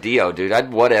 hologram of Dio, dude.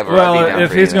 I'd whatever. I'd be Well, down if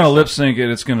for he's any of going to that lip sync it,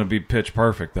 it's going to be pitch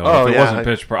perfect, though. Oh, if it yeah. wasn't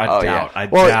pitch perfect, Oh, yeah. I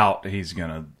Well, doubt he's going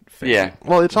to fix Yeah. it.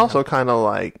 Well, it's also kind of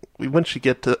like once you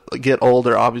get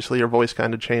older, obviously your voice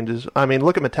kind of changes. I mean,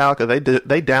 look at Metallica;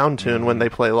 they down tune when they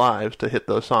play live to hit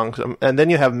those songs, and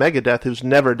then you have Megadeth, who's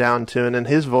never down tune, and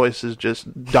his voice is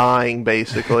just dying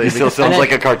basically. He still because- sounds And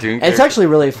like it- a cartoon. It's character. actually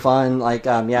really fun. Like,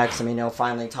 yeah, because I mean, they'll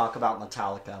finally talk about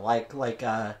Metallica.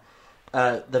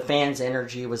 The fans'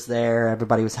 energy was there.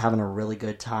 Everybody was having a really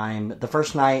good time. The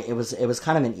first night, it was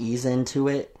kind of an ease into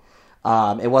it.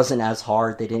 It wasn't as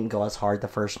hard. They didn't go as hard the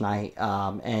first night,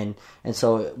 and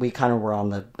so we kind of were on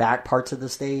the back parts of the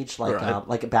stage,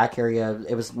 like a back area.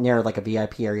 It was near like a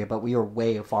VIP area, but we were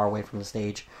way far away from the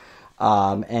stage.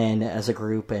 And as a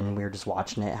group, and we were just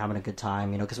watching it, having a good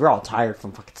time, you know, because we're all tired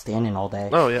from fucking standing all day.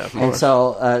 Oh, yeah, of and course.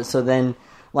 so then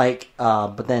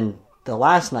but then the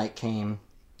last night came,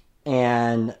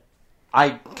 and I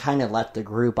kind of left the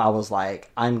group. I was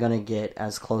like, I'm gonna get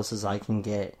as close as I can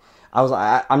get.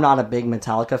 I'm not a big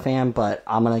Metallica fan, but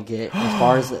I'm gonna get as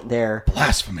far as there.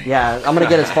 Blasphemy. Yeah, I'm gonna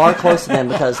get as far close to them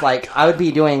because, like, I would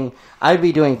be doing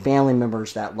family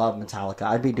members that love Metallica.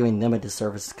 I'd be doing them a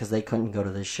disservice because they couldn't go to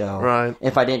this show, Right.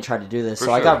 if I didn't try to do this.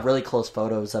 So I sure. got really close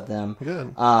photos of them,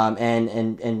 Good.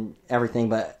 and everything.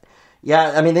 But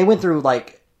yeah, I mean, they went through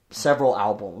like several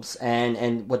albums,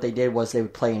 and what they did was they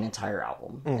would play an entire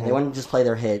album. And they wouldn't just play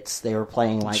their hits; they were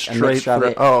playing like a Straight mixture of through.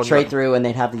 it Oh, straight no. through, and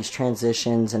they'd have these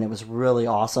transitions, and it was really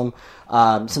awesome.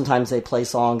 Sometimes they play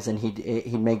songs, and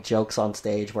he'd make jokes on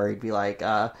stage where he'd be like,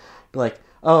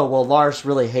 "Oh, well, Lars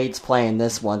really hates playing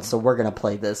this one, so we're gonna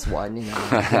play this one," you know.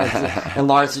 And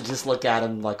Lars would just look at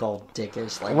him like all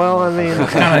dickish, like. Well, I mean,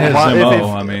 Kind of his why- MO. if-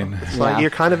 I mean, it's like you're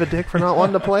kind of a dick for not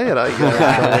wanting to play it, I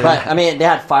guess. But I mean, they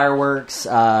had fireworks.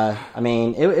 I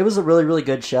mean, it was a really, really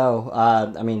good show.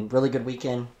 I mean, really good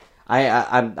weekend.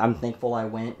 I'm thankful I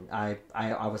went. I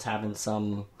was having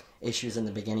some issues in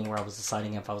the beginning where I was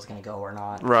deciding if I was going to go or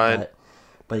not. Right.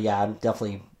 But yeah,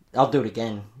 I'll do it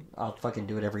again. I'll fucking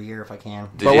do it every year if I can.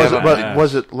 But you was have it, a- but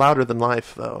was it louder than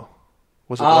life though?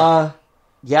 Was it? lou-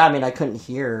 Yeah, I mean, I couldn't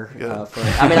hear. Good.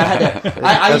 I mean, I had to.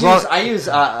 I As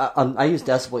long- use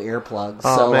decibel earplugs.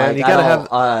 Oh, so man, like, you I gotta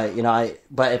don't,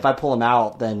 but if I pull them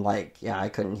out, then like, yeah, I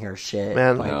couldn't hear shit.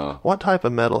 Man, Like, No. what type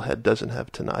of metalhead doesn't have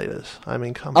tinnitus? I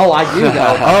mean, come oh, on. I do though.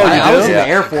 I was in the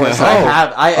Air Force.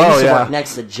 I used to work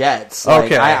next to jets. Like,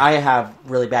 Okay. I have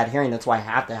really bad hearing. That's why I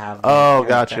have to have. Oh, hearing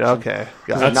gotcha. protection. Okay.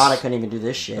 Because Gotcha. if not, I couldn't even do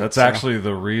this shit. that's so. actually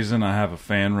the reason I have a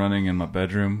fan running in my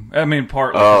bedroom. I mean,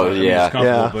 partly Oh, because yeah. it's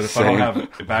comfortable, Yeah, but if I don't same.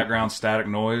 have background static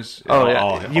noise, Oh,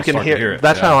 I'll yeah. You can start to hear. it.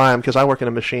 That's Yeah. how I am because I work in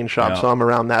a machine shop, Yeah. so I'm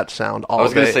around that sound all I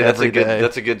was day, going to say that's every a good day.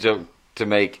 that's a good joke to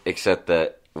make, except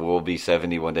that we'll be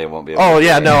 70 one day and won't be able Oh to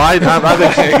yeah, do no, it.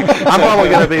 I'm probably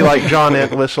going to be like John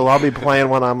Entwistle. I'll be playing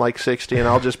when I'm like 60, and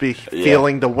I'll just be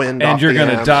feeling the wind. And off you're the going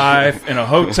to amps. die in a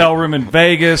hotel room in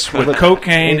Vegas with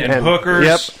cocaine and hookers.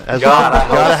 Yep, as God, I gotta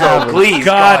hope so. have it. Please,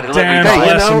 God God, let me damn die.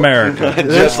 bless you know, America.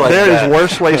 Just like There that. is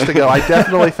worse ways to go. I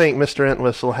definitely think Mr.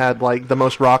 Entwistle had like the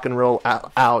most rock and roll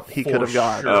out he could have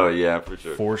got. sure. Oh yeah, for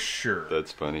sure. For sure.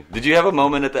 That's funny. Did you have a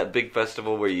moment at that big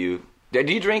festival where you? Do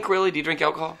you drink really? Do you drink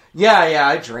alcohol? Yeah,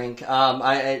 I drink.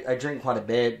 I drink quite a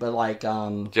bit, but like, Do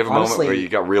you have a honestly, moment where you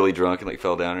got really drunk and like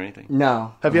fell down or anything?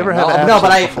 No. Have you ever no, had no,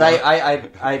 but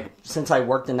absinthe I since I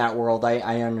worked in that world,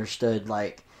 I understood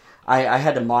like I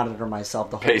had to monitor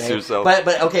myself the whole Pace day. yourself.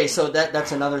 But okay, so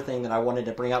that's another thing that I wanted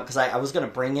to bring up because I was going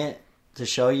to bring it to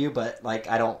show you, but like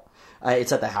I don't.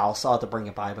 It's at the house. I'll have to bring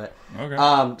it by, but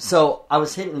Okay. so I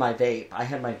was hitting my vape. I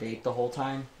had my vape the whole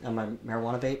time, and my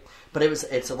marijuana vape, but it's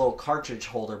a little cartridge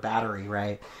holder battery,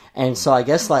 right? And so I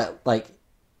guess like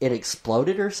it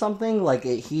exploded or something. Like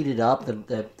it heated up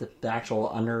the actual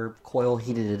under coil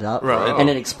heated it up, Right. and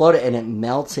it exploded and it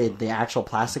melted. The actual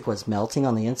plastic was melting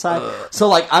on the inside. So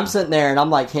like I'm sitting there and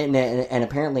I'm like hitting it, and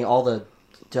apparently all the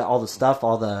stuff,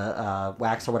 all the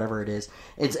wax or whatever it is,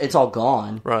 it's all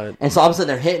gone. Right. And so I'm sitting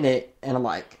there hitting it, and I'm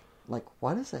like,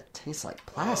 why does it taste like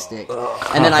plastic?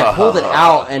 And then I pulled it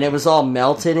out, and it was all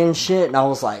melted and shit, and I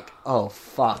was like, oh,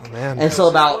 fuck. Man. And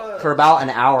so for about an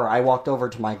hour, I walked over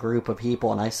to my group of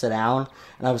people, and I sat down,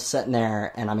 and I was sitting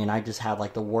there, and I mean, I just had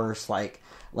like the worst, like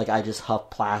I just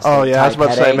huffed plastic. Oh yeah, I was type about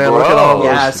to say, headache. man, look at all those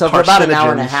Yeah, so for about an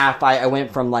hour and a carcinogens. half, I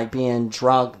went from like being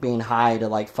drunk, being high, to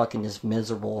like fucking just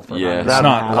miserable for Yeah. about an It's hour and a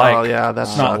not half. like Oh, yeah, that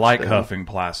it's not sucks, like dude. huffing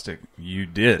plastic. You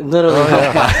did. Literally,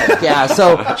 yeah.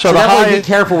 So the definitely high- be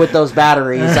careful with those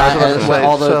batteries. about to say,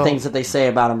 All the so- things that they say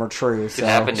about them are true. So,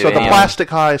 happen to So the Yeah. plastic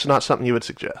high is not something you would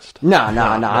suggest. no,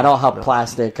 I don't have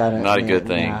plastic. I don't, Not a good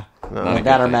thing. Yeah. Not a good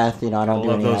That or thing. meth, I don't do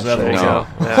love any of those that shit. edibles.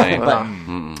 No,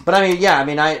 same. But I mean, yeah,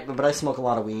 I smoke a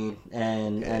lot of weed,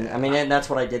 and I mean, and that's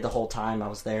what I did the whole time I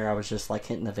was there. I was just like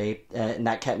hitting the vape, and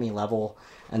that kept me level.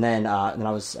 And then I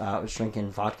was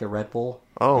drinking vodka Red Bull.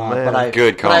 Oh, man.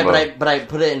 Good combo. But I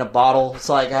put it in a bottle,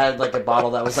 so like, I had like a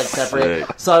bottle that was like separate.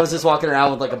 Sick. So I was just walking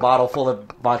around with like a bottle full of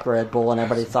vodka Red Bull, and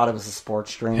everybody thought it was a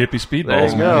sports drink. Hippie speedballs, There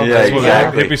you man. go. Yeah, That's what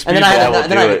exactly. hippie And then I That will had,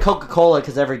 do it. Coca Cola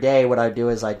because every day what I'd do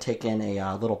is I'd take in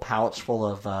a little pouch full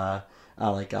of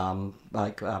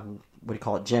what do you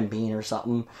call it, Jim Beam or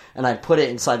something, and I'd put it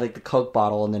inside like the Coke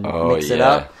bottle and then Oh, mix it yeah.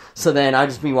 up. So then I'd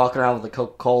just be walking around with the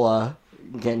Coca Cola,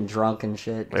 getting drunk and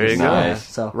shit. There you Just, go. Nice.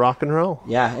 So Rock and roll.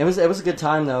 yeah, it was a good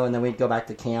time though, and then we'd go back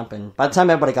to camp, and by the time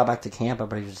everybody got back to camp,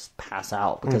 everybody would just pass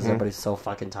out because everybody's so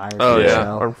fucking tired. Oh from the yeah,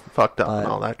 show. or fucked up But- and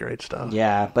all that great stuff.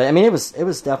 Yeah, but I mean, it was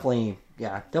definitely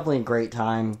a great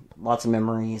time. Lots of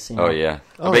memories. You know? Oh yeah.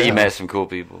 I Oh, bet yeah. you met some cool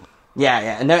people. Yeah,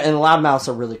 and Loudmouths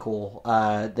are really cool.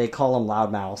 They call them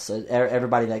Loudmouths.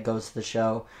 Everybody that goes to the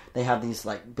show, they have these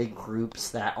like big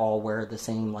groups that all wear the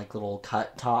same like little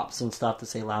cut tops and stuff to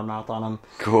say Loudmouth on them.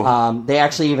 Cool. They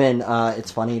actually even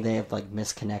it's funny, they have like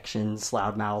misconnections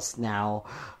Loudmouths now,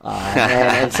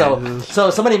 and so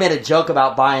somebody made a joke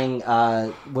about buying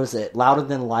what is it,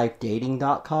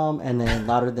 louderthanlifedating.com and then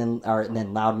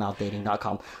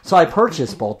loudmouthdating.com. So I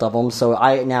purchased both of them, so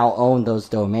I now own those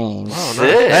domains.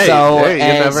 Sick. So know, Hey, you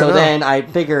and never so know. then I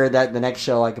figured that the next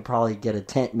show I could probably get a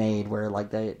tent made where like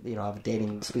they, have a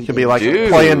dating speed. You could be like Dude.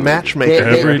 playing matchmaker.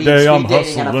 Every day I'm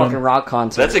dating at a hustling. fucking rock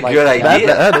concert. That's a Like, good idea.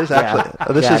 That is actually.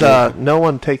 Yeah. This Yeah, is no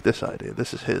one take this idea.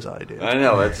 This is his idea. I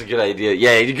know, that's a good idea.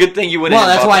 Yeah, good thing you went Well, in.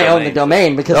 that's why I own the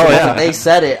domain because Oh, the yeah. moment they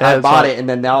said it, Yeah, I it's bought like- it, and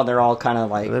then now they're all kind of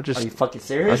like, They're just- "Are you fucking I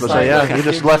serious?" was gonna say, yeah, Like, you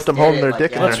just dude, left them did holding it. their Like,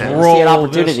 dick in yeah, Let's their I hand. see an roll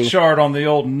opportunity. this chart on the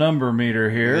old number meter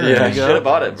here. Yeah, There you you go. should have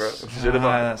bought it, bro. Should have Ah,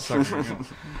 bought that it. sucks. Buy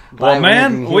Well, it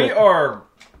man, whenever you we hear it. are.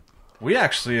 We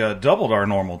actually doubled our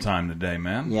normal time today,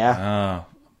 man. Yeah.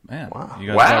 Man, Wow. you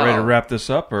guys Wow. about ready to wrap this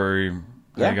up, or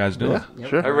how Yeah. you guys doing? Yeah,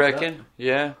 sure. I reckon.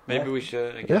 Yeah, maybe we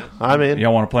should. I guess. Yeah, I mean,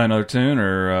 Y'all want to play another tune,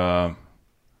 or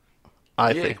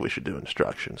I Yeah. think we should do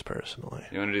instructions personally.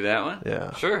 You want to do that one?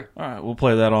 Yeah. Sure. all right, we'll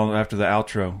play that on after the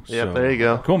outro. Yep, So- there you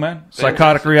go. Cool, man.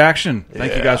 Psychotic reaction.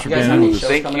 Thank you guys for You guys being have in. any shows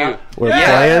Thank coming you. up? We're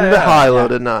Yeah. playing the Hilo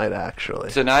tonight, actually.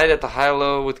 Tonight at the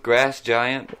High-Low with Grass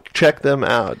Giant. Check them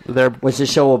out. They're Which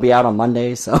this show will be out on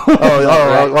Monday, so.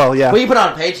 well, yeah. Well, you put it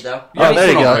on a page though. Oh, there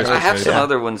you go. I have some Yeah.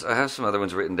 other ones. I have some other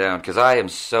ones written down because I am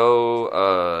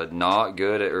so not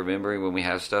good at remembering when we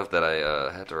have stuff that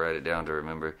I have to write it down to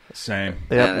remember. Same.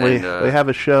 Yep, And- we and, we have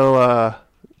a show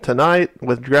tonight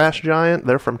with Grass Giant.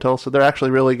 They're from Tulsa. They're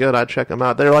actually really good. I'd check them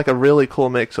out. They're like a really cool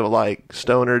mix of like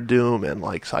stoner doom and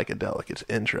like psychedelic. It's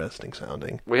interesting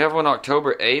sounding. We have one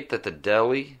October 8th at the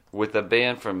Deli with a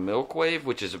band from Milkwave,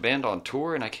 which is a band on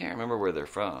tour, and I can't remember where they're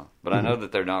from, but I know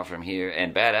that they're not from here.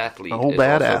 And Bad Athlete Oh, is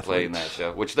Bad also Athletes. playing that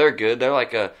show, which they're good. They're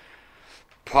like a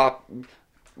pop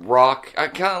rock,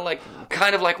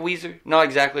 kind of like Weezer, not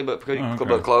exactly, but pretty, Okay.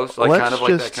 but close. Like Let's kind of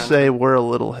like that just kind say of. we're a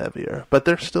little heavier, but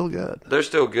they're still good. They're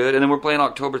still good, and then we're playing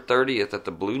October 30th at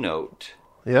the Blue Note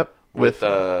Yep. with my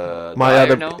Dyer,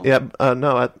 other no?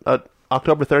 no at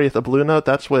October 30th the Blue Note.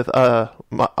 That's with our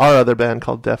other band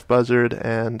called Def Buzzard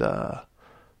and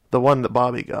the one that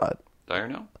Bobby got. Dyer,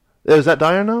 no? Is that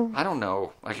Dire No? I don't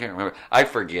know. I can't remember. I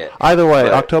forget. Either way,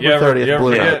 But- October You ever 30th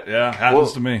Blue forget? Note. Yeah,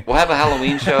 happens to me. We'll have a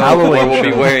Halloween show Halloween where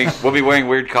we'll show. be wearing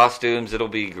weird costumes. It'll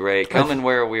be great. Come and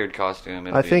wear a weird costume.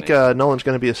 It'll I be think amazing. Nolan's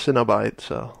going to be a Cenobite,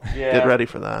 so Yeah. get ready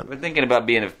for that. We're thinking about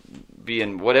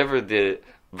being whatever the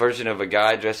version of a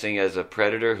guy dressing as a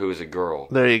predator who is a girl.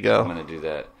 There you I'm go. gonna do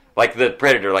that, like the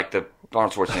Predator, like the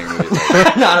Arnold Schwarzenegger movie.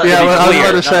 Yeah, well, I was clear.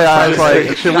 about to say, I was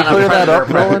like, should we clear that up,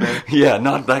 Nolan? Yeah,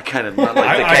 not that kind of, not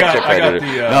like the I got- capture I got predator,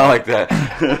 the, not like that.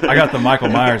 I got the Michael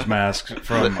Myers mask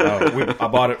from. I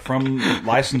bought it from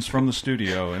licensed from the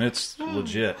studio, and it's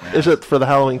legit. Man. Is it for the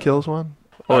Halloween Kills one?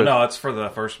 Oh no, it's for the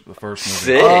first movie.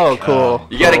 Sick. Oh, cool.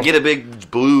 You got to get a big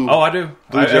blue. Oh, I do.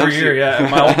 Blue Every jumpsuit. year, yeah.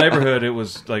 In my old neighborhood, it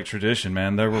was like tradition,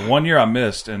 man. There were one year I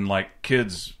missed, and like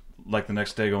kids, like the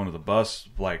next day going to the bus,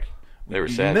 like They were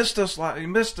you sad. missed us. You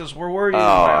missed us. Where were you? Oh,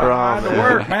 I had to man.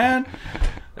 work, man.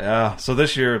 Yeah. So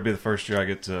this year would be the first year I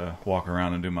get to walk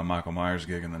around and do my Michael Myers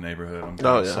gig in the neighborhood. I'm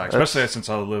Oh, kinda yeah. psyched. Especially since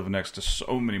I live next to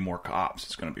so many more cops.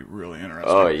 It's going to be really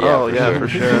interesting. Oh yeah. Oh, for yeah, sure. for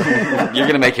sure. You're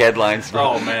gonna make headlines.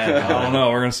 Oh man, I don't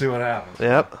know. We're going to see what happens.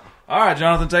 Yep. All right,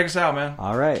 Jonathan, take us out, man.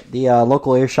 All right. The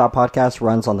Local Earshot podcast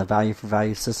runs on the value for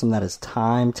value system that is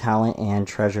time, talent, and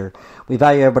treasure. We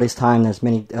value everybody's time. There's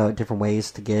many different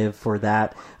ways to give for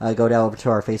that. Go down over to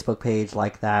our Facebook page,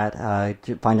 like that.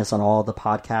 Find us on all the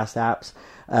podcast apps.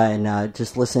 And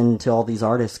just listen to all these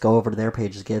artists. Go over to their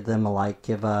pages, give them a like,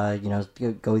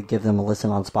 go give them a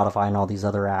listen on Spotify and all these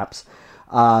other apps.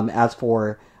 As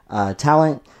for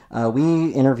talent, we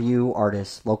interview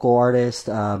artists, local artists,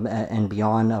 and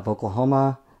beyond of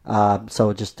Oklahoma.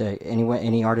 So just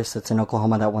any artist that's in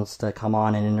Oklahoma that wants to come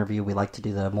on and interview, we like to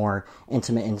do the more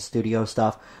intimate in studio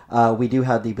stuff. We do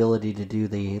have the ability to do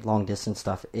the long distance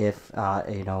stuff if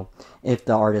if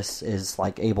the artist is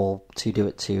like able to do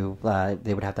it too.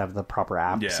 They would have to have the proper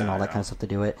apps and all that kind of stuff to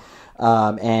do it.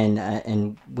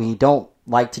 And we don't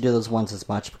like to do those ones as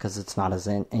much because it's not as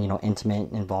intimate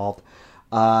and involved.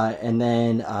 And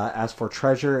then as for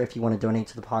treasure, if you want to donate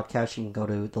to the podcast, you can go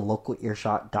to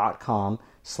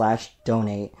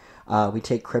thelocalearshot.com/donate. We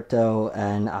take crypto,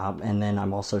 and then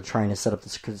I'm also trying to set up the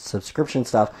subscription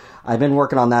stuff. I've been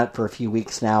working on that for a few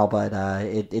weeks now, but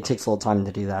it takes a little time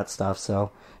to do that stuff.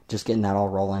 So just getting that all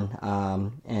rolling.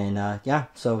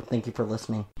 So thank you for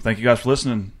listening. Thank you guys for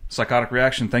listening. Psychotic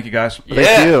Reaction. Thank you guys. Yeah.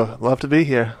 Thank you. Love to be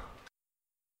here.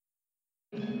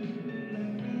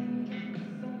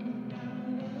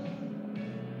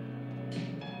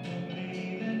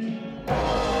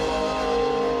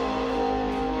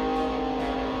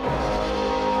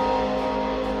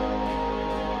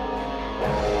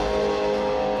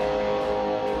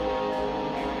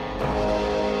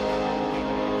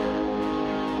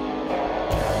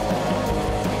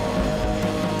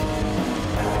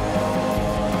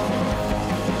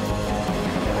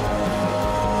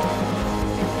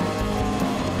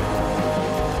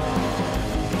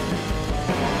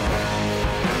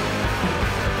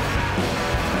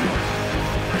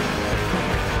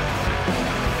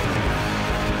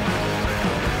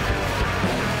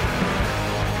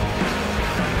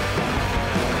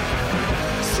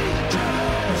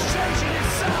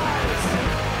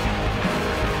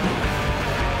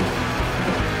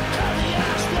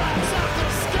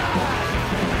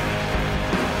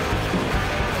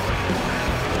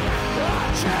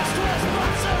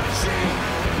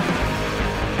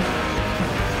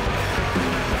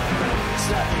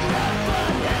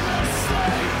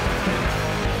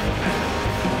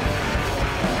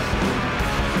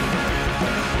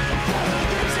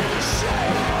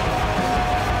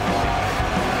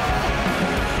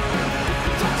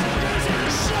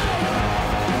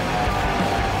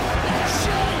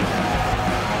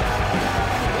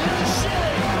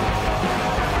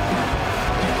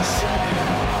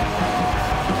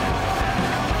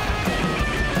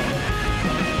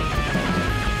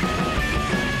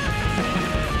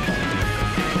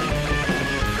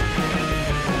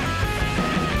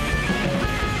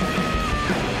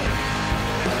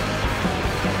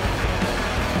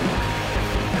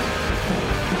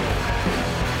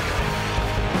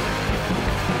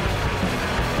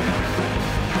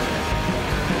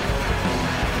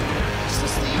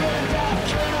 I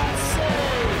can't